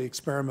sexually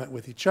experiment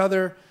with each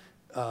other.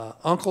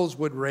 Uncles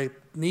would rape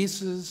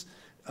nieces.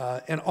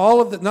 And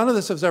all of none of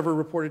this was ever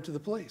reported to the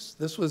police.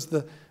 This was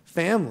the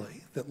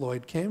family that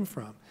Lloyd came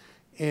from.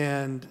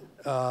 And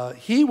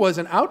he was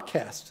an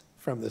outcast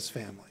from this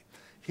family.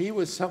 He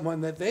was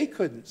someone that they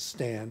couldn't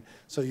stand.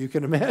 So you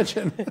can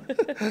imagine,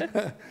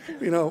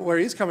 where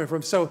he's coming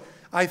from. So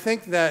I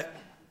think that,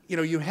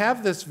 you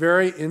have this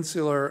very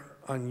insular,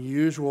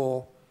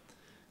 unusual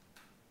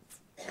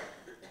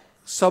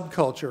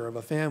subculture of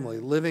a family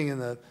living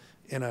in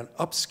an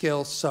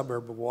upscale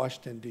suburb of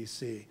Washington,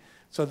 D.C.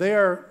 So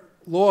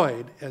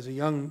Lloyd, as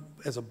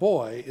a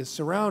boy, is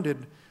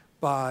surrounded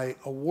by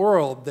a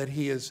world that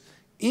he is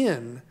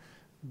in,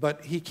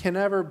 but he can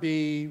never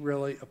be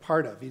really a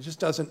part of. He just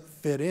doesn't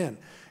fit in.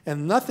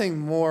 And nothing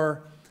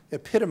more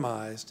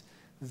epitomized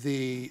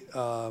the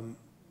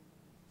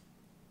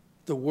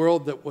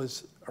world that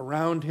was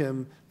around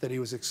him that he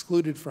was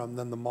excluded from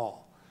than the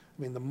mall.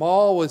 I mean, the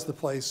mall was the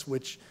place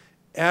which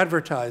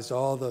advertised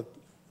all the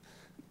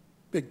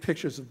big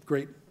pictures of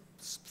great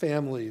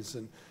families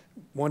and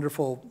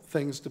wonderful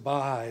things to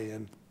buy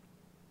and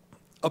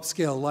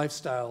upscale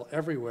lifestyle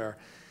everywhere.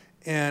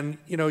 And,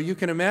 you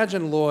can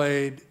imagine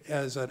Lloyd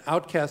as an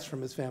outcast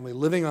from his family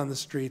living on the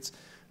streets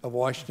of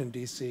Washington,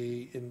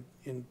 D.C.,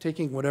 in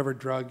taking whatever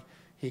drug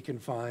he can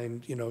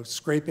find,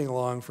 scraping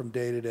along from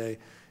day to day,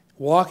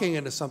 walking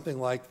into something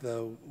like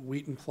the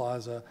Wheaton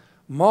Plaza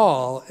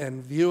Mall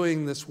and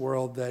viewing this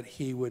world that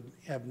he would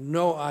have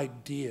no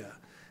idea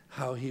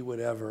how he would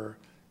ever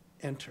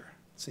enter,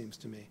 it seems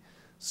to me.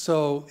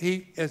 So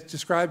he has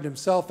described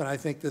himself, and I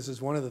think this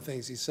is one of the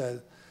things he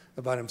said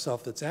about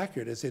himself that's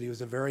accurate, is that he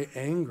was a very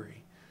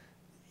angry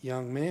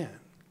young man.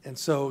 And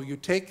so you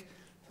take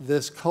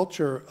this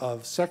culture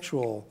of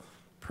sexual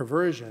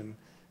perversion,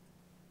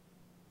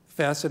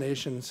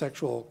 fascination,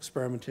 sexual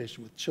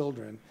experimentation with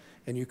children,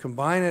 and you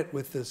combine it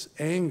with this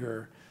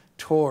anger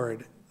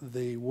toward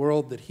the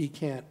world that he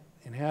can't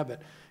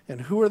inhabit.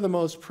 And who are the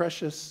most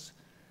precious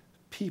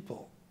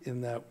people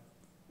in that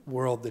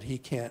world that he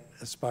can't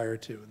aspire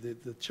to?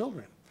 The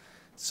children.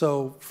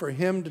 So for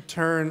him to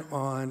turn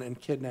on and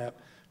kidnap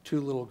 2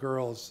 little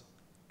girls,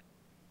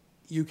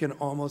 you can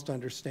almost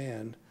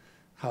understand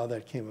how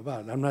that came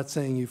about. And I'm not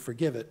saying you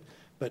forgive it,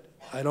 but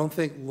I don't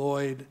think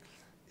Lloyd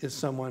is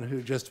someone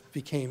who just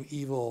became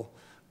evil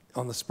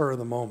on the spur of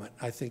the moment.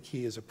 I think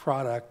he is a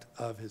product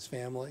of his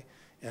family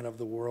and of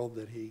the world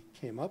that he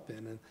came up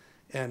in.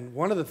 And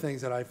one of the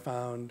things that I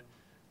found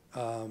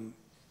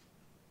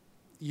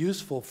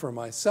useful for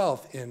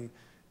myself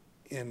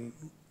in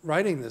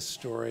writing this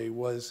story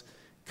was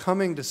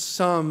coming to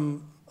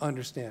some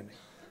understanding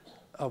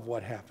of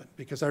what happened,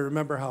 because I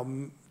remember how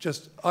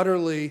just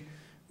utterly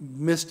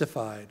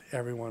mystified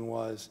everyone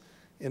was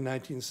in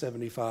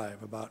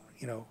 1975 about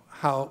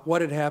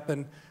what had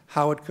happened,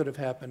 how it could have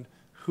happened,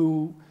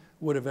 who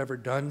would have ever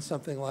done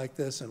something like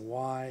this, and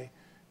why.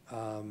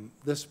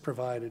 This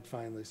provided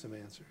finally some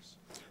answers.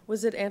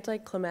 Was it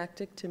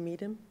anticlimactic to meet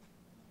him?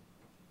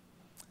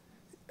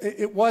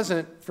 It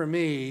wasn't for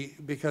me,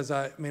 because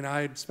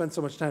I'd spent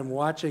so much time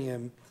watching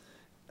him.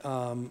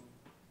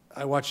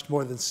 I watched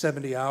more than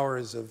 70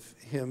 hours of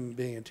him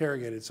being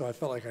interrogated, so I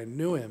felt like I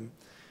knew him.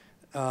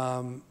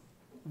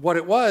 What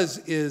it was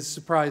is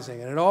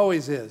surprising, and it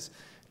always is,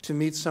 to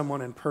meet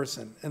someone in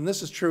person. And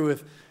this is true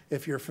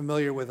if you're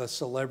familiar with a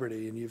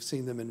celebrity and you've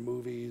seen them in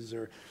movies,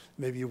 or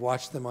maybe you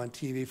watched them on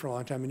TV for a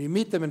long time, and you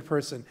meet them in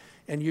person,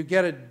 and you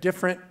get a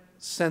different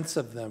sense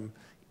of them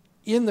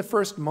in the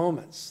first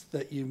moments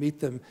that you meet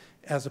them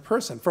as a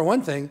person. For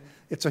one thing,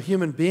 it's a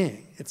human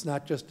being. It's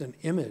not just an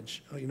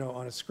image,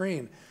 on a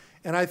screen.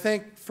 And I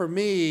think for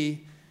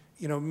me,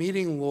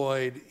 meeting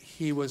Lloyd,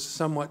 he was a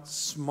somewhat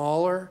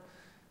smaller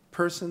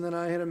person than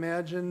I had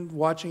imagined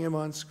watching him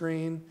on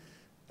screen.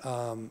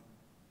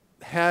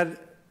 Had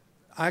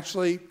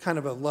actually kind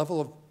of a level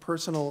of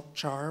personal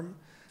charm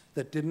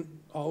that didn't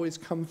always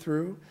come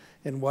through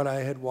in what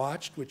I had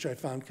watched, which I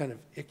found kind of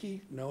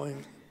icky,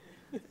 knowing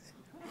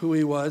who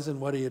he was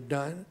and what he had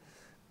done.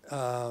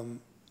 I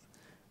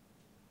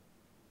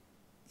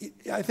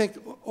think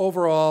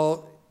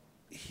overall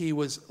he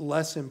was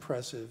less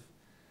impressive,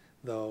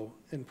 though,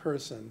 in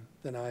person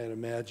than I had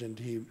imagined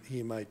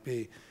he might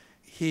be.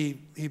 He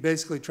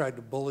basically tried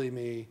to bully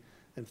me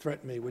and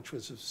threaten me, which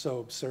was so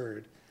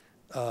absurd.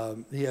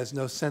 He has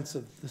no sense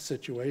of the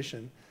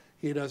situation.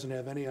 He doesn't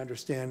have any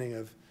understanding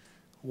of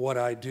what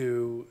I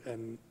do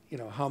and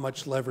how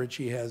much leverage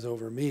he has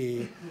over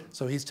me.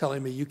 So he's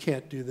telling me, you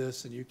can't do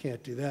this and you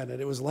can't do that.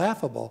 And it was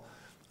laughable.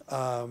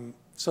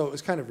 So it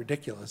was kind of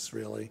ridiculous,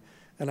 really.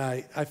 And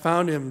I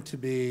found him to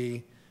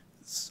be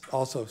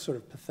also sort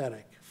of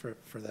pathetic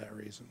for that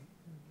reason.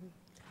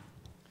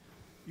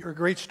 You're a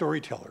great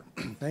storyteller.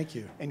 Thank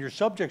you. And your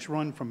subjects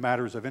run from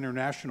matters of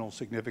international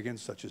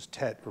significance, such as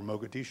Tet or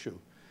Mogadishu,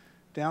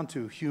 down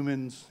to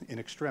humans in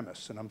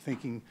extremis. And I'm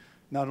thinking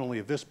not only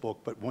of this book,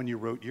 but one you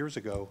wrote years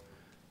ago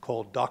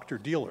called Dr.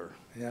 Dealer,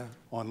 Yeah.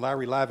 on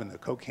Larry Lavin, the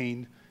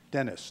cocaine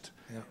dentist.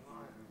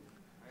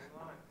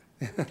 Yeah.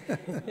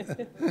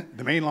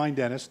 The mainline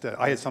dentist,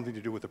 I had something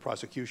to do with the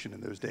prosecution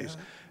in those days.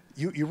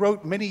 You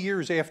wrote many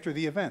years after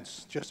the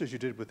events, just as you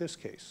did with this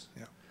case.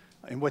 Yeah.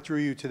 And what drew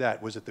you to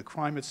that? Was it the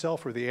crime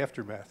itself or the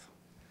aftermath?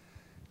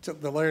 To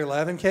the Larry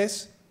Lavin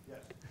case? Yes.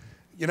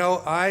 You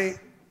know,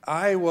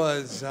 I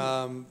was,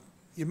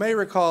 you may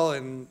recall I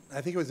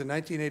think it was in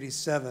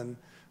 1987,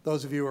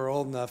 those of you who are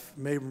old enough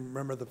may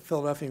remember the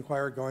Philadelphia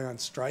Inquirer going on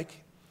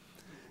strike.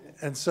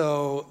 And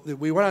so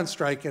we went on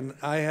strike, and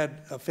I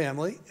had a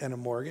family and a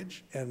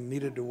mortgage and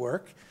needed to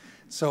work.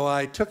 So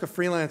I took a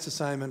freelance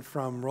assignment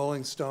from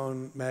Rolling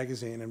Stone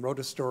magazine and wrote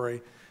a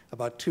story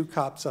about two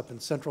cops up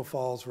in Central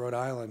Falls, Rhode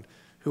Island,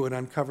 who had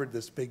uncovered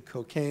this big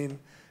cocaine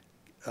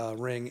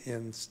ring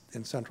in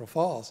Central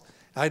Falls.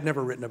 I'd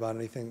never written about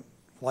anything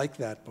like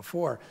that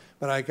before,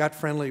 but I got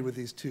friendly with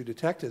these two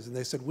detectives, and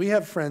they said, we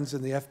have friends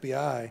in the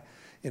FBI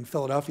in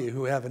Philadelphia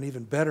who have an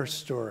even better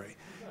story.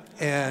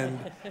 And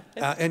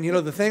you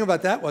know, the thing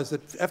about that was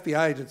that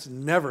FBI agents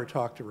never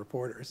talk to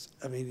reporters.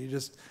 I mean,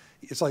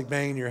 it's like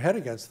banging your head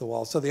against the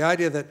wall. So the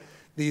idea that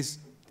these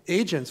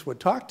agents would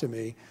talk to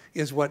me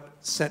is what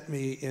sent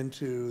me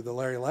into the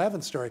Larry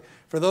Lavin story.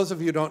 For those of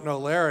you who don't know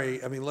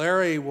Larry, I mean,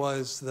 Larry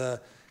was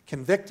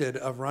convicted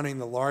of running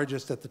the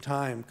largest at the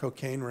time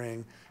cocaine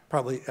ring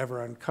probably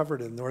ever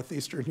uncovered in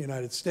northeastern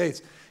United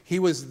States. He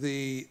was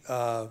the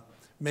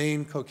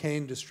main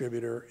cocaine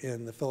distributor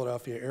in the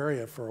Philadelphia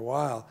area for a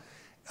while.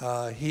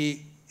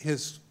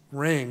 His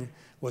ring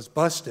was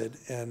busted,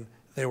 and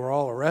they were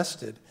all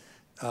arrested.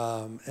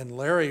 And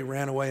Larry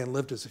ran away and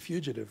lived as a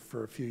fugitive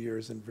for a few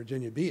years in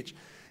Virginia Beach.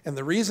 And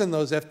the reason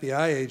those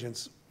FBI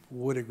agents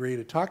would agree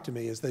to talk to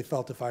me is they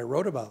felt if I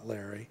wrote about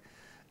Larry,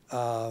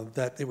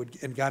 that it would,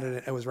 and got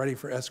it, I was writing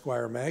for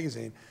Esquire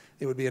magazine,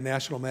 it would be a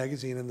national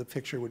magazine, and the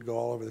picture would go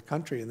all over the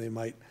country, and they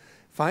might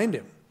find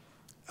him.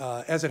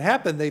 As it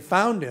happened, they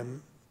found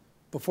him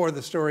before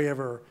the story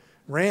ever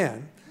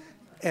ran.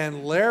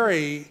 And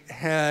Larry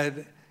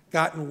had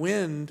gotten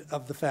wind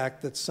of the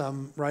fact that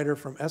some writer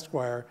from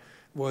Esquire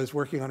was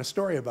working on a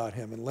story about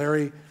him. And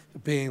Larry,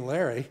 being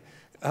Larry,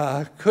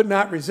 could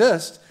not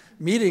resist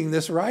meeting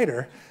this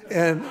writer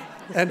and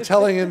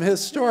telling him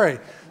his story.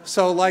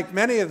 So like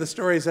many of the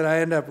stories that I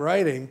end up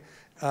writing,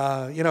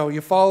 you know,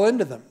 you fall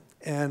into them.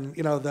 And,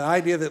 you know, the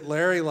idea that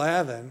Larry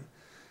Lavin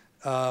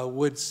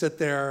would sit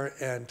there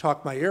and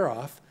talk my ear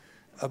off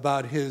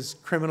about his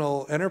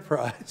criminal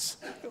enterprise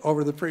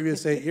over the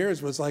previous 8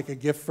 years was like a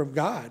gift from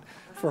God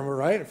for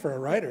a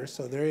writer.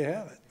 So there you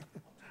have it.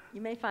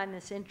 You may find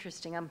this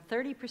interesting. I'm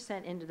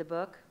 30% into the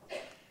book,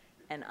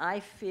 and I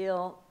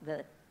feel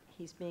that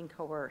he's being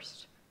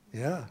coerced.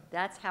 Yeah.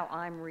 That's how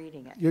I'm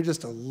reading it. You're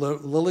just a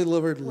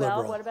lily-livered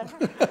liberal. Well, what about her?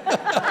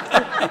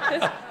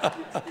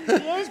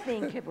 He is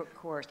being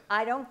coerced.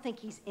 I don't think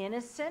he's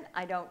innocent.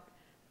 I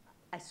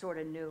sort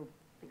of knew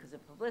because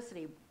of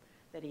publicity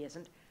that he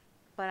isn't.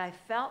 But I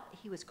felt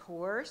he was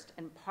coerced,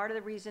 and part of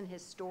the reason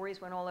his stories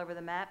went all over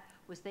the map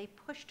was they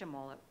pushed him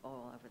all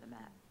over the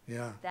map.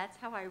 Yeah. That's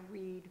how I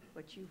read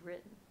what you've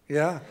written.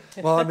 Yeah.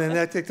 Well, I mean,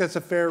 I think that's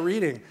a fair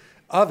reading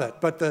of it.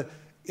 But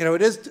you know,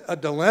 it is a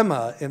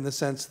dilemma in the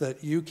sense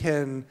that you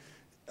can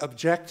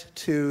object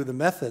to the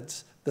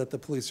methods that the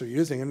police are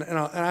using. And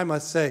I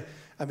must say,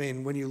 I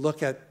mean, when you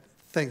look at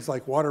things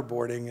like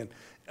waterboarding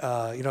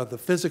and, you know, the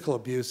physical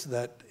abuse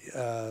that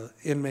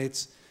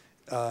inmates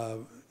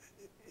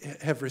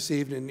have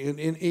received,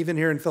 even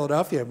here in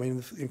Philadelphia, I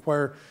mean, the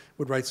Inquirer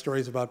would write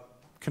stories about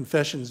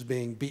confessions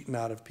being beaten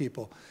out of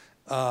people.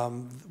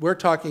 We're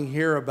talking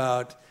here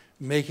about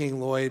making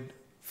Lloyd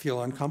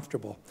feel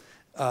uncomfortable,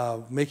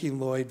 making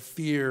Lloyd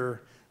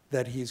fear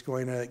that he's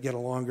going to get a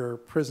longer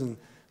prison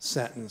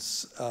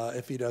sentence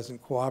if he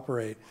doesn't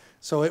cooperate.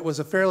 So it was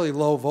a fairly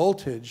low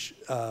voltage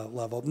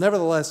level,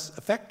 nevertheless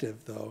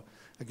effective, though,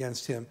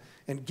 against him.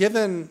 And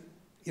given,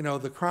 you know,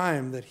 the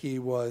crime that he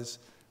was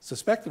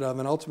suspected of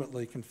and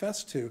ultimately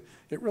confessed to,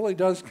 it really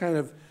does kind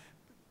of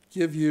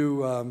give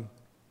you,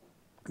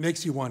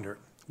 makes you wonder,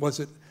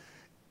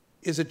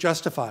 is it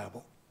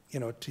justifiable, you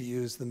know, to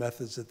use the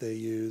methods that they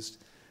used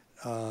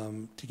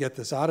to get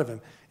this out of him?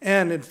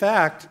 And in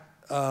fact,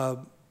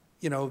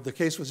 you know, the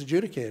case was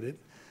adjudicated.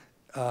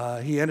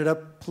 He ended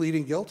up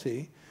pleading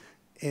guilty,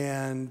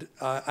 and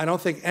I don't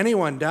think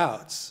anyone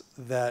doubts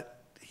that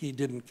he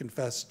didn't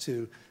confess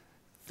to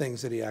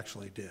things that he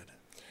actually did.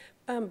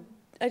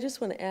 I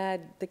just want to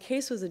add, the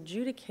case was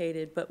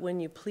adjudicated, but when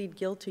you plead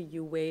guilty,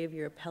 you waive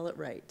your appellate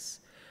rights.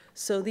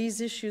 So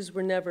these issues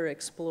were never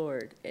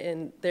explored,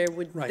 and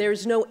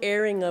there's no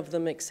airing of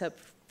them except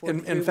for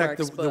in fact,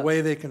 the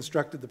way they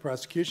constructed the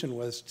prosecution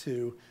was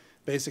to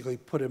basically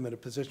put him in a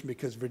position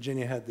because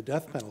Virginia had the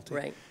death penalty.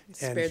 Right.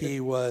 And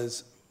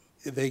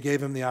they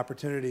gave him the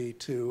opportunity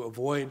to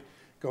avoid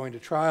going to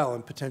trial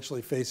and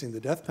potentially facing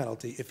the death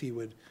penalty if he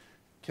would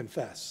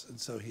confess. And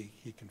so he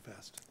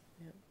confessed.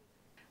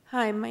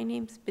 Hi, my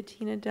name's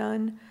Bettina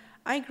Dunn.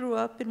 I grew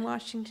up in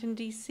Washington,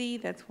 D.C.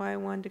 That's why I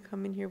wanted to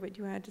come and hear what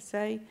you had to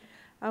say.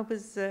 I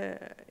was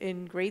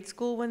in grade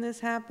school when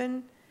this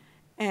happened,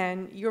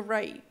 And you're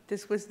right,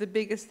 this was the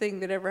biggest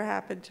thing that ever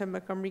happened to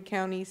Montgomery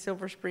County,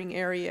 Silver Spring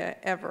area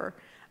ever.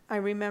 I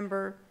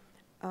remember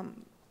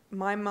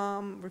my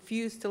mom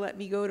refused to let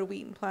me go to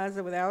Wheaton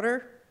Plaza without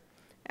her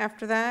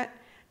after that.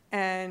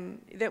 And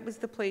that was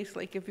the place,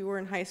 like if you were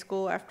in high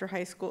school, after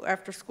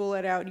school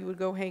let out, you would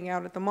go hang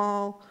out at the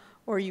mall,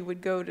 or you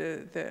would go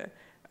to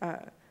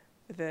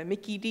the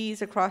Mickey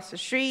D's across the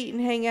street and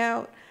hang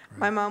out. Right.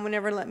 My mom would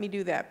never let me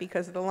do that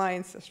because of the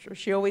Lion Sisters.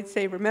 She always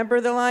say,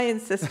 remember the Lion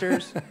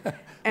Sisters.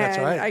 That's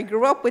and right. I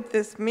grew up with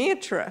this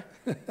mantra.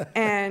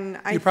 And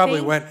you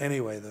probably went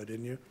anyway, though,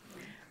 didn't you?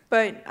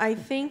 But I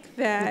think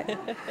that,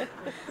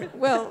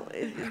 well,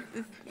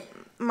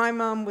 my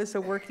mom was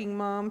a working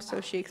mom,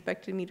 so she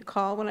expected me to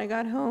call when I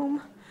got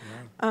home.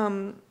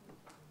 Yeah.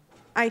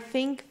 I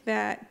think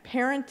that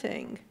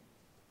parenting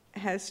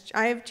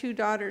I have 2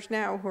 daughters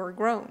now who are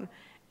grown,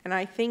 and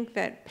I think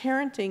that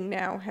parenting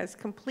now has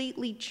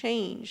completely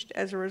changed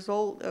as a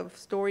result of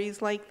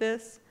stories like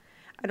this.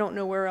 I don't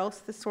know where else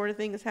this sort of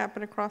thing has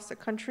happened across the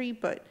country,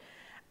 but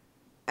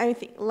I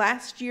think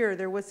last year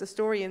there was a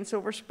story in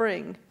Silver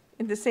Spring,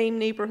 in the same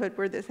neighborhood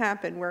where this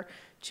happened, where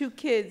 2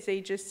 kids,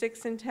 ages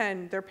 6 and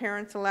 10, their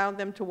parents allowed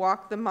them to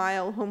walk the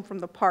mile home from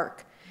the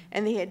park.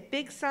 And they had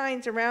big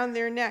signs around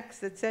their necks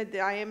that said,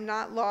 I am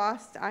not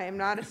lost, I am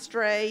not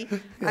astray, yeah.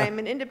 I am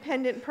an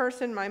independent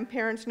person, my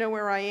parents know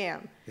where I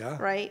am, yeah.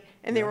 Right?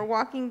 And they were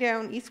walking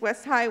down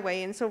East-West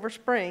Highway in Silver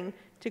Spring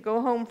to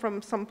go home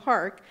from some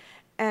park,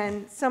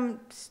 and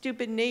some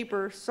stupid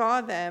neighbor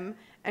saw them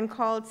and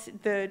called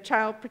the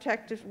Child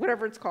Protective,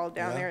 whatever it's called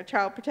down there,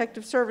 Child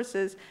Protective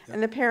Services,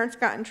 and the parents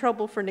got in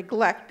trouble for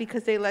neglect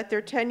because they let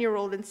their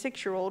 10-year-old and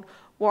 6-year-old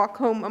walk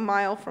home a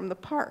mile from the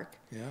park.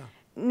 Yeah.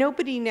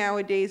 Nobody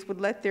nowadays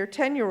would let their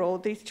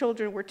 10-year-old, these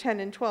children were 10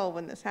 and 12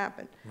 when this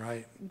happened,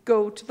 right,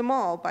 go to the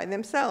mall by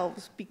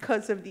themselves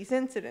because of these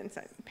incidents.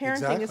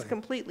 Parenting has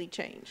completely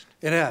changed.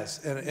 It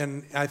has,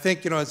 and I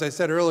think, as I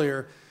said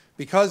earlier,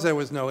 because there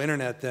was no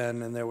internet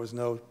then and there was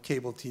no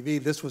cable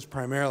TV, this was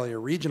primarily a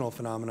regional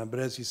phenomenon. But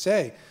as you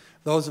say,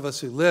 those of us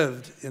who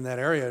lived in that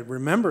area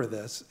remember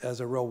this as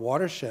a real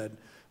watershed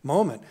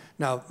moment.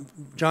 Now,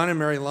 John and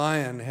Mary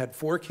Lyon had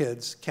 4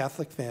 kids,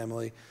 Catholic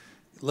family,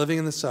 living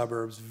in the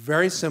suburbs,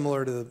 very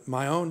similar to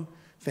my own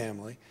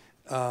family.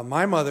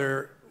 My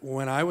mother,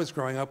 when I was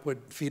growing up,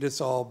 would feed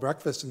us all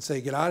breakfast and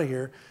say, get out of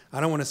here, I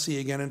don't want to see you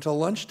again until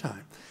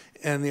lunchtime.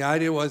 And the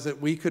idea was that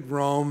we could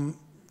roam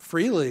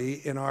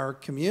freely in our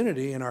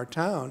community, in our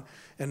town,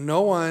 and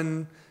no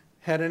one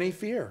had any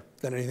fear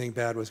that anything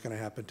bad was going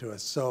to happen to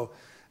us. So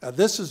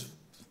this is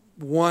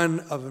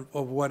one of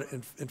what,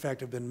 in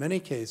fact, have been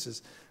many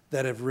cases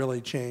that have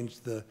really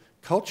changed the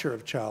culture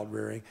of child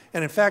rearing.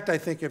 And in fact, I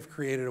think have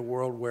created a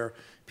world where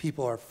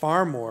people are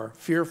far more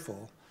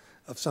fearful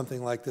of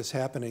something like this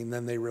happening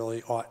than they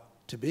really ought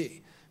to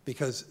be.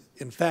 Because,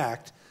 in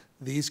fact,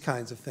 these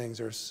kinds of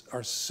things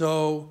are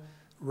so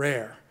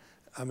rare.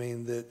 I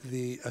mean,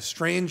 a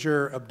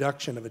stranger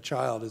abduction of a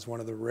child is one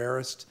of the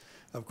rarest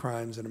of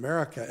crimes in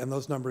America, and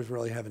those numbers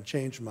really haven't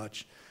changed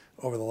much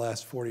over the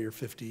last 40 or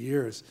 50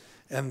 years.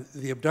 And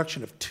the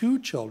abduction of 2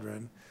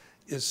 children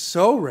is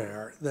so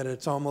rare that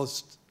it's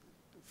almost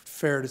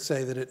fair to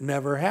say that it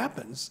never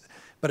happens.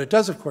 But it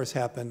does, of course,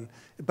 happen.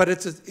 But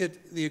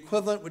the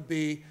equivalent would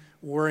be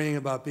worrying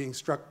about being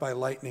struck by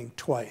lightning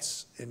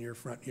twice in your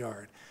front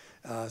yard.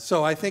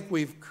 So I think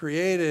we've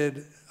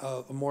created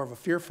more of a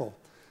fearful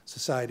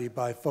society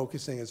by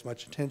focusing as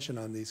much attention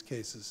on these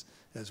cases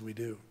as we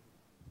do.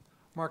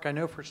 Mark, I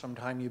know for some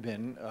time you've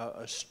been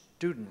a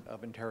student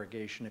of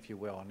interrogation, if you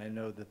will, and I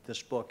know that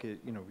this book,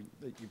 you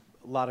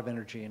a lot of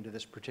energy into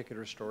this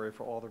particular story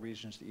for all the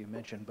reasons that you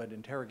mentioned, but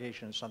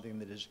interrogation is something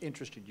that has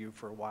interested you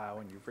for a while,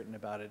 and you've written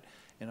about it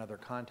in other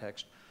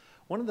contexts.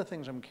 One of the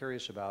things I'm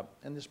curious about,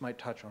 and this might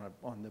touch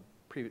on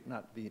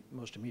not the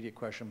most immediate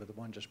question, but the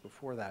one just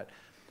before that,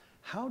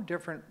 how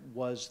different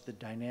was the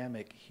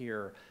dynamic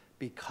here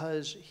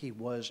because he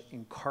was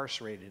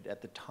incarcerated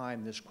at the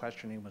time this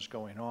questioning was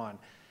going on?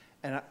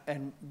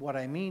 And what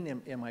I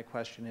mean in my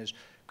question is,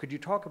 could you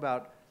talk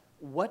about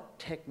what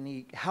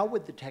technique, how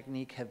would the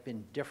technique have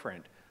been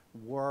different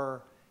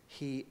were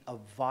he a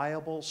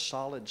viable,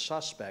 solid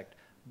suspect,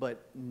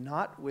 but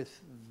not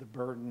with the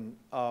burden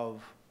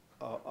of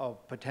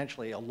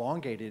potentially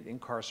elongated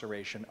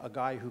incarceration, a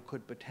guy who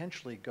could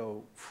potentially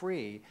go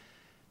free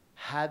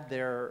had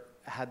their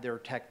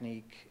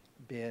technique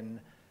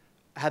been,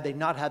 had they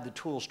not had the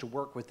tools to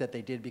work with that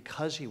they did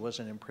because he was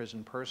an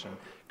imprisoned person.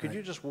 Could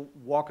you just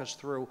walk us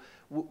through,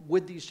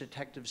 would these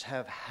detectives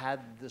have had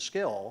the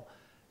skill?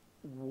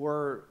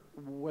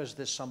 Was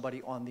this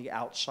somebody on the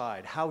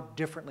outside? How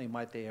differently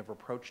might they have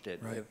approached it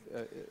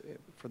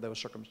for those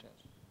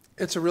circumstances?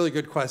 It's a really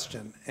good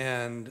question.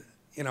 And,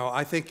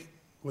 I think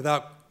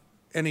without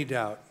any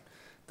doubt,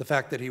 the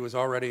fact that he was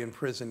already in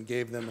prison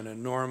gave them an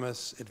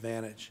enormous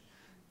advantage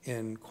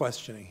in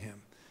questioning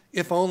him.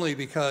 If only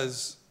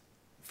because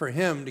for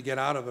him to get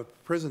out of a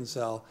prison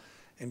cell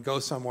and go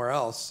somewhere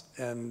else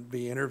and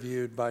be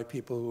interviewed by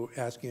people who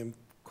asking him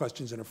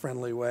questions in a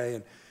friendly way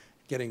and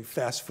getting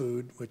fast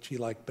food, which he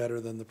liked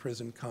better than the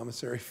prison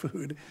commissary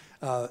food.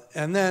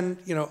 And then,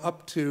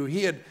 up to,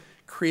 he had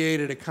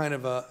created a kind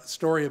of a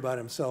story about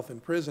himself in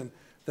prison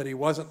that he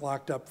wasn't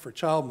locked up for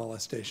child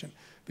molestation,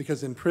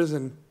 because in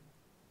prison,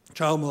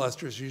 child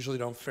molesters usually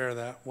don't fare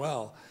that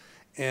well.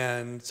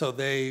 And so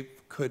they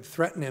could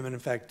threaten him, and in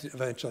fact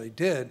eventually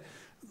did,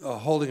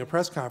 holding a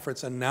press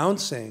conference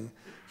announcing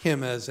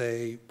him as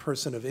a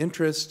person of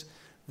interest,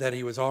 that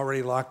he was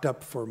already locked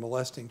up for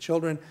molesting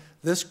children.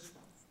 This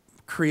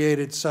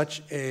created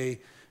such a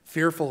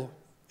fearful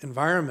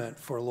environment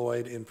for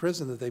Lloyd in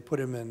prison that they put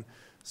him in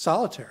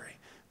solitary.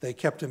 They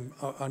kept him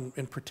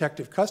in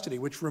protective custody,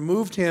 which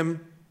removed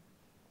him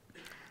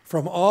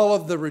from all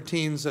of the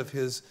routines of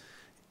his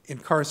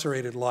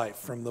incarcerated life,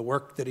 from the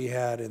work that he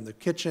had in the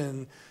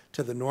kitchen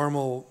to the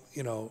normal,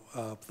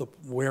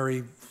 where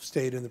he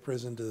stayed in the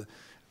prison, to the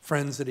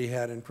friends that he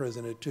had in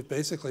prison. It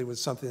basically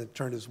was something that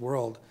turned his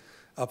world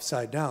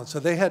upside down. So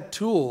they had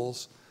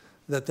tools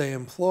that they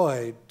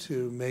employed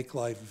to make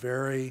life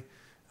very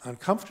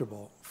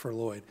uncomfortable for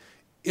Lloyd.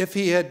 If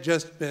he had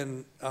just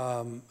been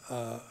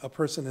a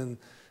person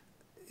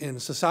in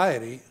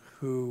society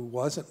who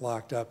wasn't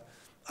locked up,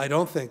 I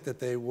don't think that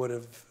they would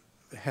have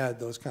had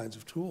those kinds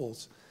of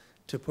tools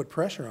to put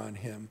pressure on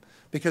him,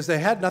 because they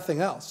had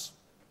nothing else.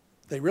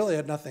 They really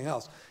had nothing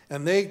else.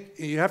 And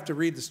you have to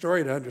read the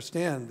story to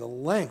understand the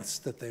lengths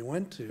that they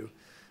went to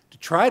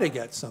try to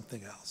get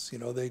something else.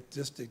 They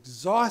just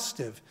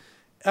exhaustive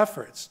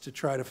efforts to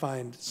try to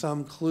find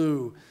some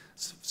clue,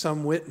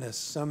 some witness,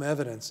 some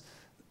evidence.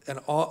 And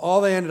all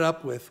they ended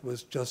up with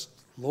was just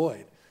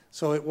Lloyd.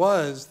 So it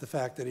was the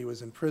fact that he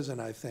was in prison,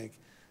 I think,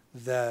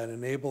 that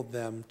enabled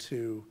them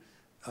to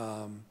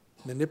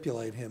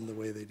manipulate him the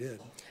way they did.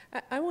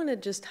 I want to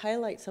just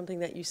highlight something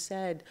that you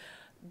said.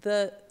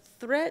 The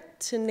threat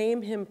to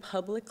name him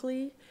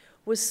publicly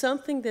was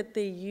something that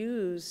they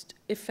used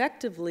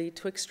effectively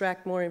to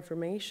extract more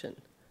information.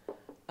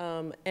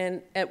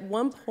 And at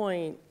one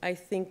point, I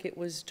think it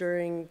was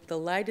during the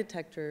lie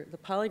detector, the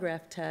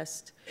polygraph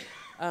test,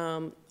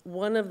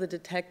 one of the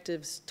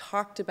detectives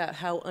talked about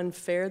how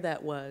unfair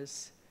that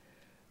was,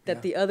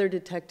 that the other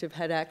detective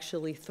had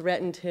actually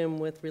threatened him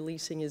with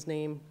releasing his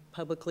name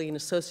publicly and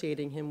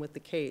associating him with the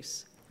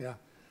case. Yeah.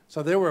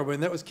 So when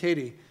that was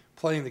Katie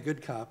playing the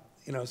good cop,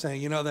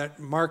 saying, that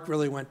Mark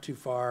really went too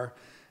far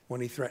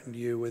when he threatened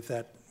you with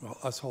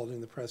us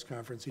holding the press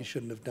conference. He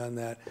shouldn't have done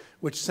that,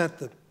 which sent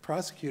the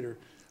prosecutor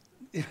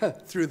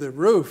through the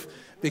roof,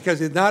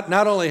 because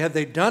not only had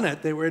they done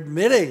it, they were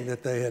admitting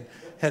that they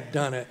had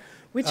done it.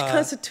 Which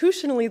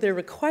constitutionally they're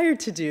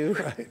required to do.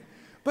 Right.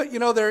 But,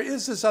 there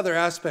is this other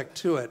aspect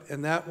to it,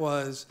 and that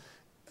was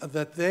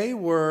that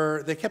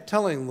they kept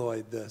telling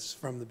Lloyd this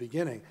from the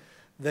beginning.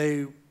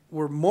 They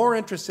were more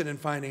interested in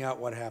finding out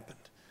what happened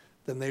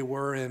than they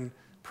were in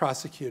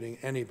prosecuting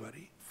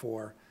anybody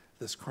for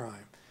this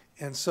crime.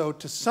 And so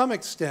to some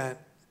extent,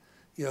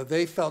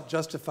 they felt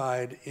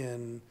justified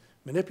in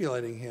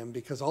manipulating him,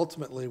 because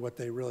ultimately what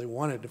they really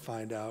wanted to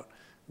find out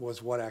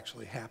was what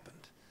actually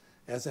happened.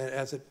 As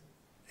it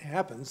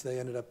happens, they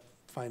ended up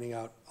finding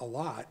out a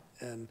lot,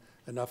 and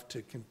enough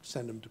to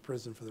send him to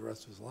prison for the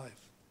rest of his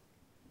life.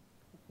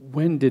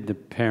 When did the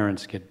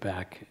parents get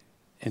back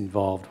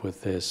involved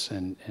with this,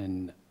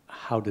 and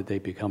how did they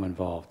become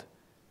involved?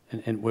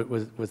 And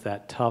was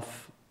that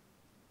tough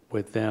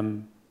with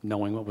them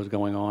knowing what was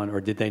going on, or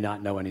did they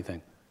not know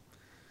anything?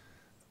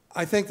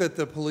 I think that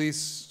the police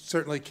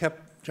certainly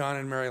kept John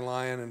and Mary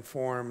Lyon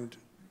informed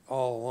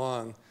all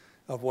along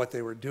of what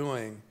they were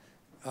doing.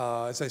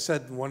 As I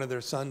said, one of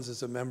their sons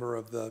is a member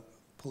of the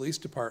police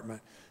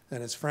department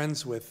and is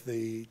friends with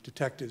the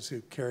detectives who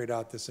carried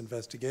out this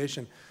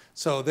investigation.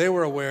 So they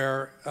were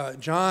aware.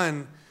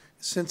 John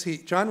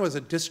was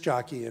a disc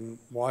jockey in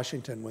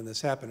Washington when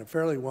this happened, a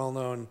fairly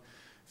well-known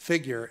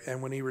figure.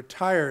 And when he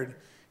retired,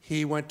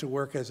 he went to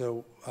work as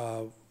a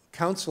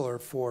counselor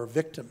for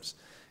victims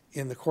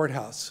in the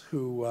courthouse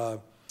who,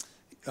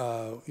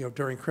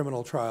 during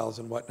criminal trials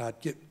and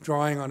whatnot,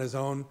 drawing on his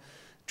own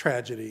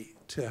tragedy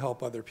to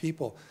help other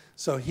people.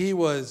 So he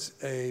was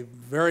a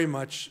very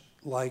much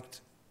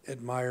liked,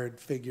 admired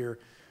figure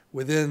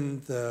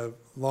within the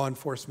law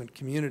enforcement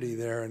community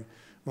there in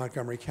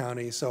Montgomery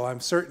County. So I'm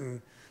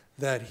certain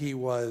that he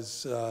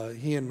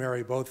and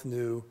Mary both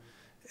knew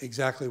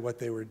exactly what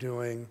they were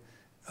doing.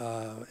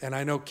 And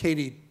I know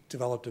Katie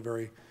developed a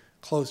very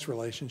close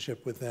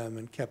relationship with them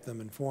and kept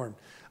them informed.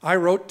 I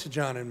wrote to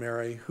John and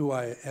Mary, who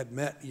I had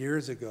met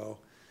years ago,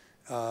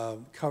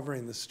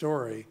 covering the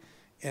story,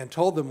 and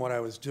told them what I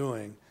was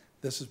doing.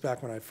 This is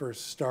back when I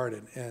first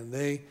started. And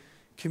they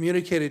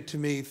communicated to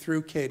me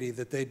through Katie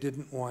that they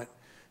didn't want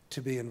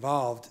to be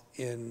involved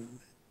in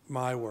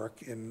my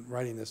work in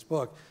writing this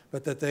book,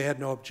 but that they had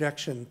no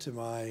objection to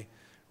my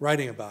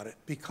writing about it,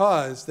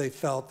 because they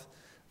felt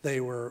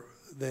they were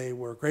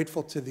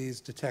grateful to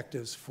these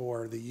detectives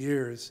for the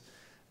years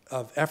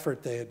of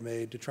effort they had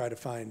made to try to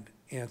find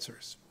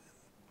answers.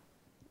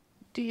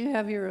 Do you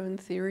have your own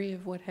theory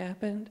of what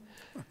happened?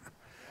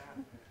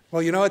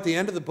 Well, at the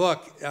end of the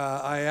book,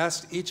 I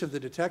asked each of the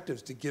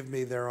detectives to give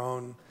me their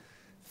own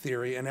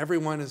theory, and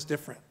everyone is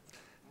different.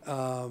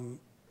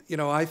 You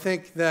know, I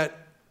think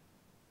that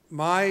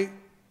my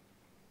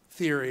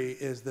theory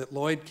is that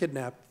Lloyd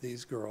kidnapped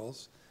these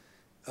girls.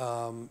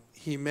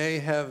 He may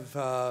have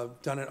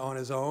done it on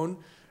his own,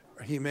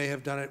 or he may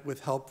have done it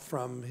with help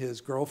from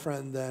his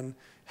girlfriend then,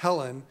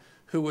 Helen,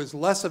 who was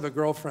less of a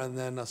girlfriend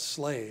than a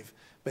slave,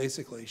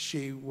 basically.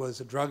 She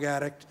was a drug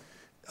addict.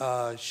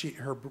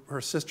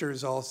 Her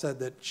sisters all said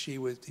that he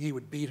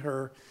would beat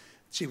her.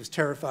 She was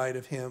terrified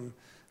of him.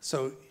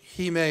 So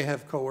he may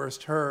have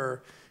coerced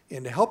her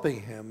into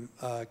helping him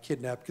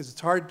kidnap, because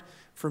it's hard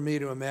for me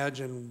to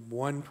imagine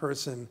one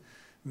person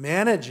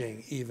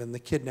managing even the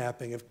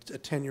kidnapping of a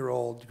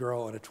 10-year-old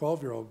girl and a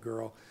 12-year-old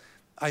girl.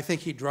 I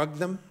think he drugged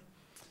them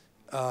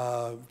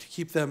to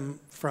keep them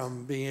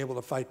from being able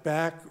to fight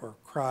back or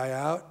cry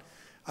out.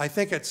 I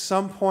think at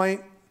some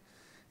point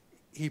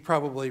he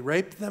probably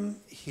raped them.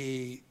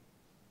 He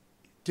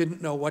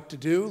didn't know what to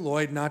do,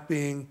 Lloyd not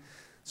being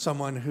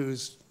someone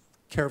who's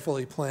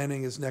carefully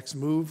planning his next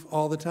move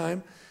all the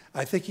time.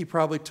 I think he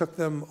probably took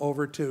them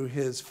over to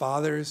his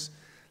father's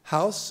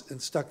house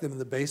and stuck them in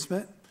the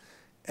basement.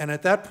 And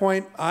at that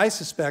point, I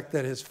suspect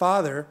that his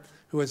father,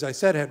 who, as I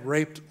said, had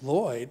raped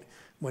Lloyd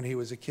when he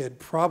was a kid,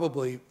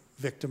 probably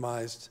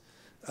victimized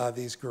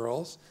these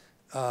girls.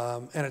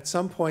 And at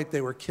some point,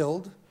 they were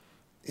killed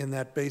in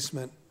that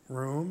basement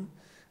room,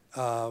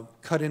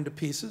 cut into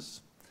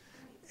pieces.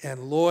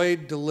 And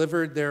Lloyd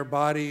delivered their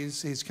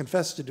bodies, he's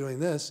confessed to doing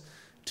this,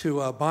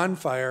 to a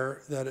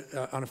bonfire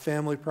that on a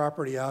family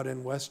property out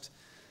in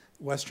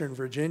western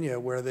Virginia,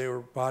 where their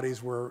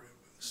bodies were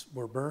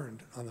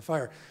burned on the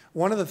fire.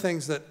 One of the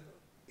things that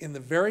in the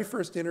very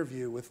first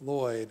interview with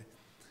Lloyd,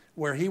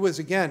 where he was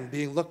again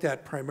being looked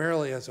at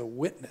primarily as a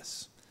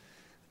witness,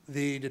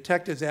 the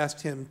detectives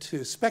asked him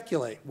to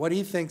speculate what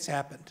he thinks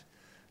happened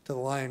to the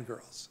Lion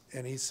Girls.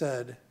 And he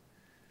said,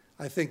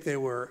 I think they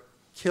were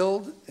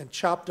killed and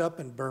chopped up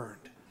and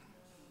burned.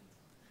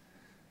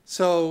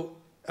 So,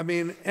 I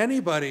mean,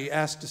 anybody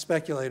asked to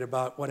speculate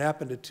about what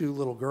happened to two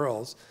little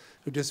girls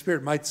who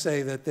disappeared might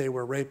say that they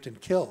were raped and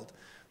killed.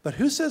 But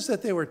who says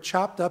that they were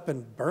chopped up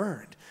and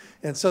burned?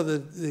 And so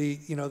the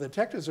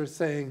detectives are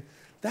saying,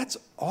 that's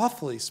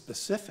awfully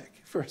specific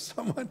for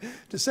someone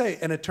to say.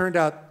 And it turned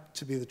out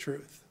to be the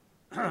truth.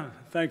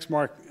 Thanks,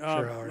 Mark. Sure,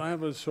 Howard. I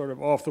have a sort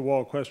of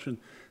off-the-wall question.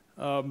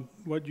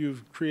 What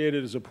you've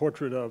created is a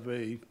portrait of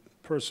a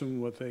person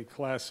with a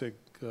classic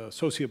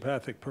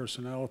sociopathic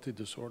personality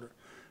disorder.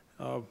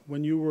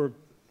 When you were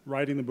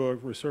writing the book,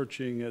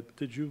 researching it,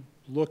 did you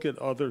look at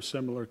other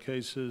similar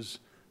cases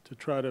to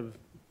try to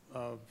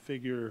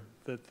figure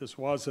that this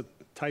was a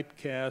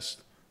typecast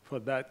for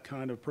that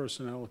kind of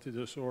personality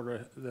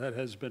disorder that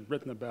has been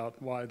written about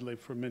widely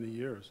for many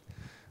years?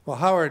 Well,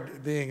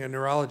 Howard, being a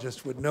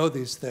neurologist, would know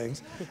these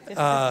things.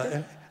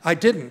 I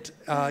didn't.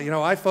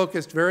 I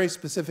focused very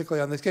specifically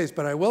on this case,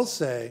 but I will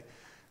say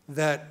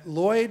that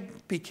Lloyd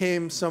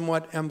became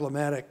somewhat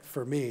emblematic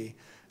for me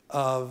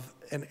of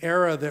an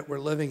era that we're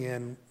living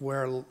in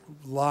where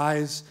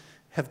lies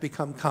have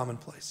become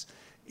commonplace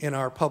in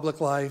our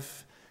public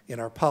life, in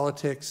our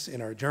politics,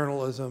 in our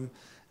journalism.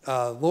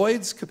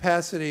 Lloyd's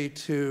capacity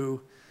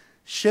to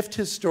shift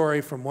his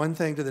story from one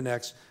thing to the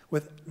next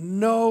with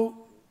no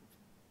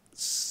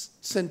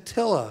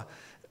scintilla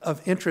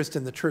of interest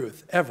in the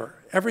truth, ever.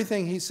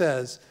 Everything he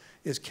says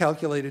is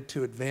calculated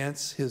to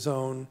advance his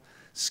own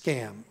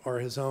scam or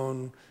his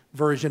own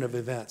version of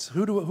events.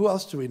 Who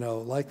else do we know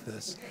like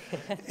this?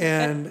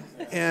 And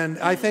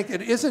I think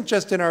it isn't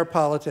just in our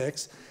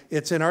politics,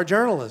 it's in our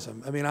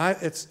journalism. I mean,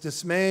 it's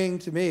dismaying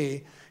to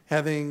me,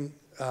 having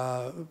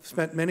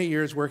spent many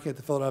years working at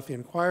the Philadelphia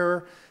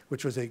Inquirer,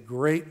 which was a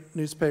great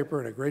newspaper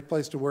and a great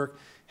place to work,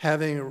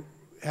 having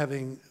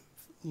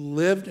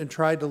lived and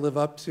tried to live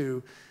up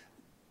to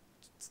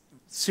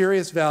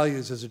serious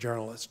values as a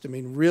journalist. I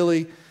mean,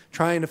 really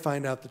trying to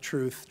find out the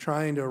truth,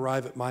 trying to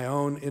arrive at my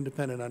own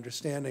independent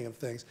understanding of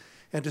things,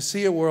 and to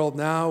see a world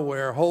now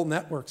where whole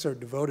networks are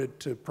devoted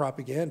to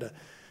propaganda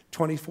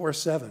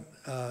 24/7,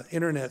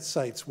 internet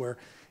sites where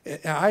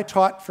I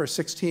taught for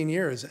 16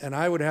 years, and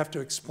I would have to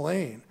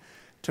explain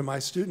to my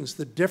students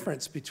the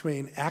difference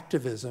between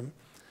activism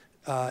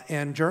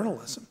and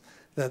journalism.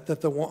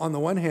 That on the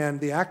one hand,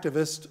 the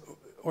activist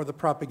or the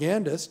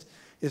propagandist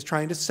is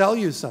trying to sell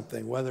you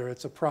something, whether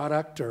it's a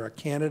product or a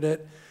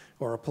candidate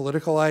or a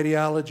political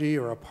ideology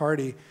or a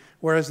party,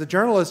 whereas the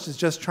journalist is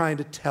just trying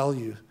to tell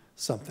you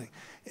something.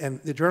 And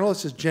the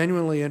journalist is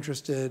genuinely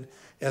interested,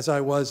 as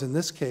I was in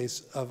this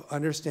case, of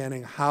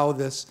understanding how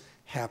this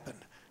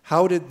happened.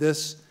 How did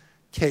this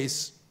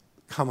case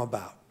come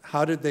about?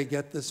 How did they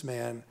get this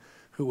man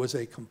who was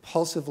a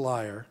compulsive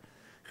liar,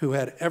 who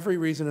had every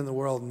reason in the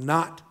world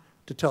not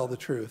to tell the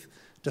truth,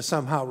 to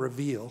somehow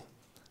reveal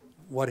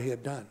what he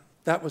had done?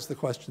 That was the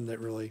question that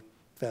really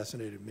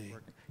fascinated me.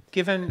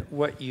 Given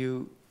what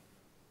you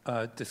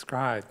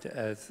described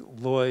as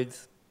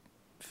Lloyd's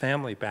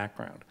family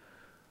background,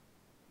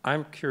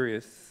 I'm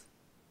curious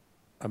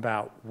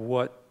about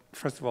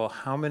first of all,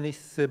 how many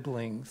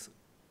siblings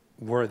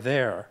were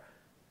there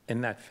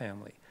in that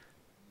family?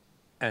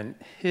 And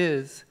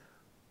his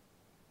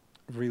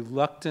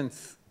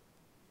reluctance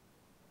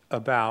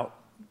about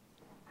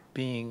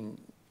being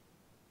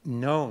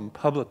known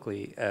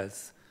publicly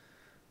as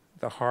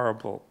the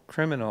horrible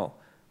criminal,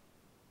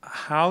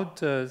 how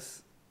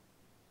does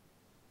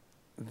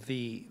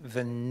the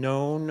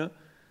known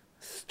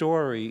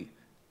story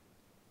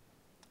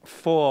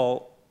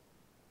fall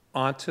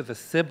onto the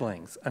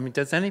siblings? I mean,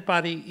 does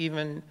anybody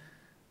even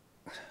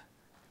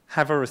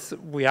have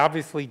we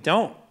obviously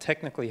don't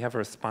technically have a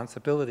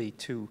responsibility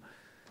to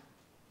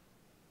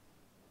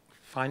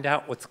find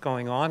out what's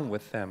going on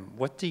with them.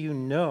 What do you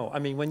know? I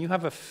mean, when you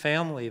have a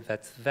family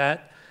that's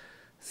that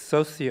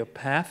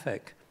sociopathic,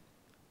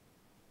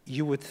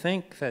 you would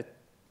think that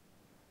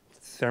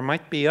there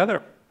might be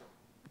other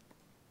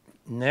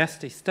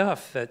nasty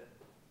stuff that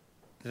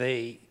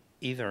they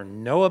either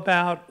know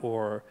about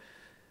or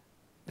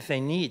they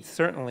need,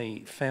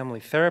 certainly family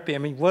therapy. I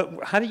mean,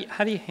 how do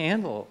you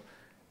handle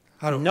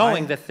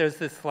knowing that there's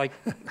this, like,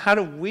 how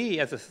do we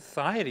as a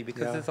society,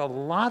 because there's a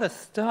lot of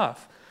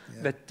stuff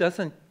that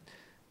doesn't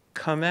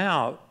come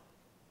out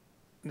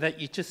that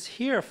you just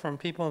hear from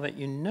people that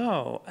you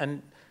know,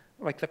 and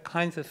like the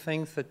kinds of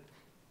things that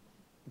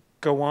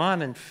go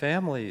on in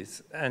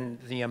families and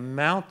the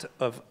amount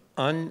of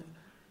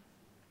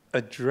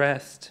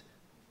unaddressed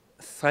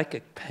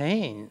psychic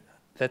pain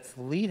that's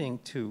leading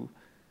to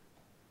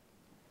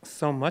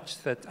so much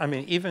that, I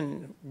mean,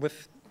 even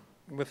with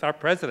our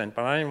president,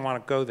 but I didn't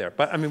want to go there.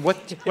 But I mean,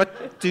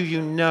 what do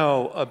you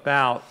know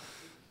about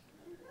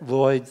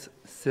Lloyd's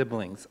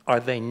siblings? Are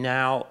they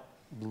now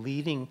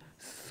leading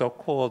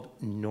so-called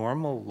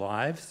normal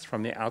lives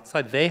from the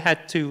outside? They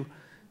had to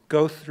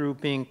go through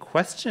being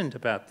questioned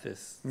about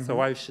this. Mm-hmm.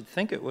 So I should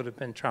think it would have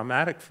been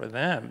traumatic for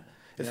them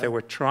if they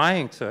were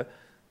trying to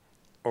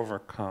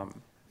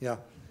overcome. Yeah.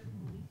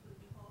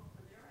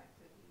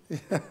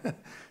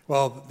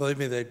 Well, believe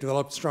me, they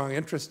developed strong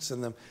interests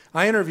in them.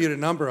 I interviewed a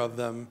number of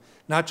them,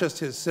 not just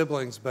his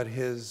siblings, but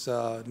his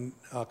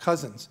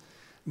cousins,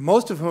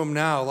 most of whom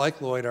now,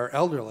 like Lloyd, are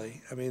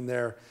elderly. I mean,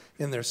 they're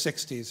in their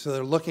 60s, so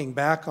they're looking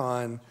back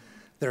on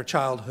their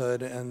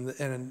childhood, and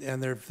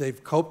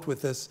they've coped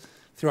with this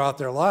throughout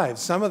their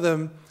lives. Some of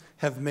them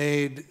have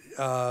made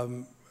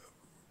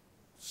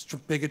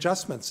big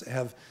adjustments,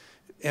 have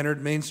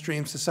entered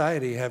mainstream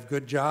society, have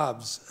good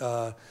jobs,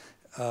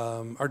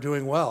 are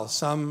doing well.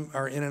 Some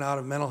are in and out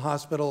of mental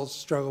hospitals,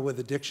 struggle with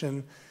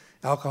addiction,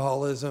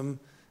 alcoholism.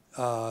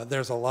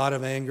 There's a lot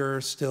of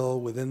anger still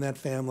within that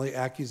family,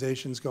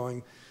 accusations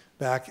going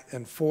back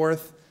and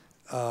forth.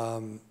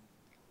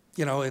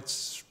 You know,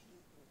 it's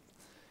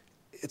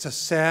a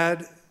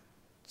sad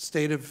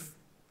state of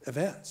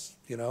events,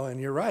 you know, and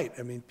you're right.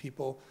 I mean,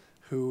 people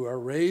who are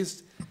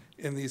raised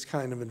in these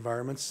kind of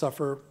environments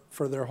suffer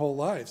for their whole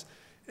lives.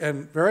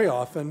 And very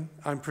often,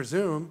 I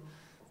presume,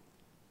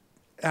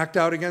 act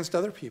out against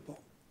other people.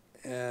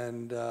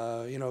 And,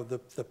 you know,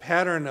 the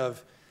pattern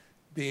of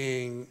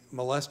being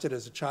molested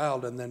as a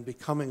child and then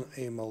becoming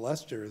a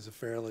molester is a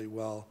fairly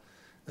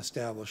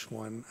well-established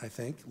one, I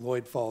think.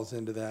 Lloyd falls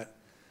into that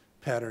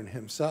pattern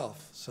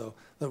himself. So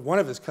one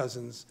of his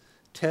cousins,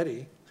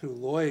 Teddy, who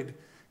Lloyd,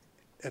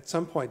 at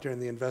some point during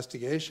the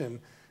investigation,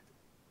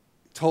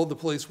 told the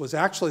police was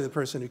actually the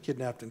person who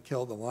kidnapped and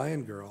killed the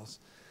Lion girls,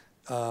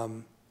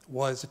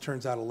 was, it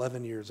turns out,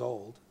 11 years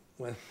old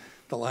when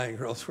the Lion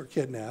girls were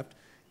kidnapped.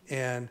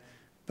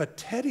 But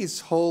Teddy's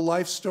whole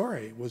life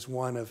story was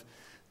one of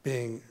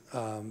being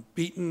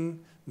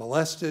beaten,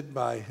 molested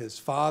by his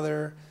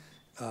father,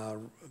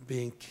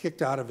 being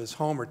kicked out of his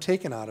home or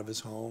taken out of his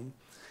home,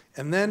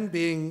 and then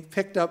being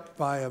picked up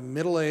by a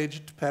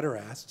middle-aged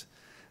pederast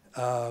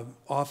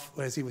off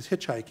as he was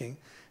hitchhiking,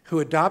 who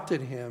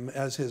adopted him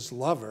as his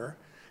lover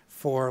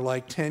for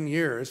like 10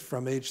 years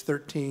from age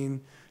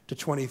 13 to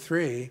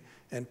 23.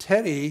 And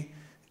Teddy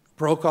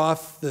broke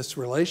off this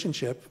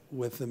relationship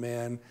with the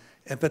man,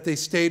 but they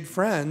stayed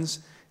friends,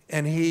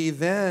 and he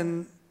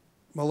then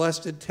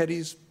molested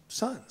Teddy's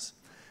sons.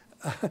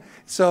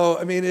 So,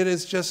 I mean, it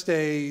is just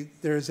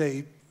there's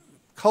a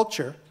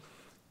culture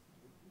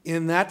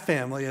in that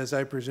family, as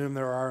I presume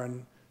there are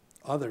in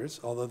others,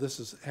 although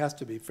this has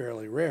to be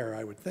fairly rare,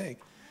 I would think,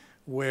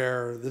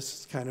 where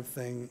this kind of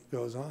thing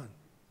goes on.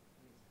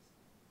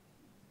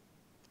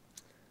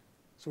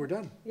 So we're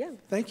done. Yeah.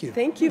 Thank you.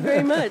 Thank you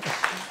very much.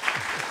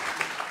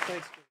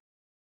 Thanks.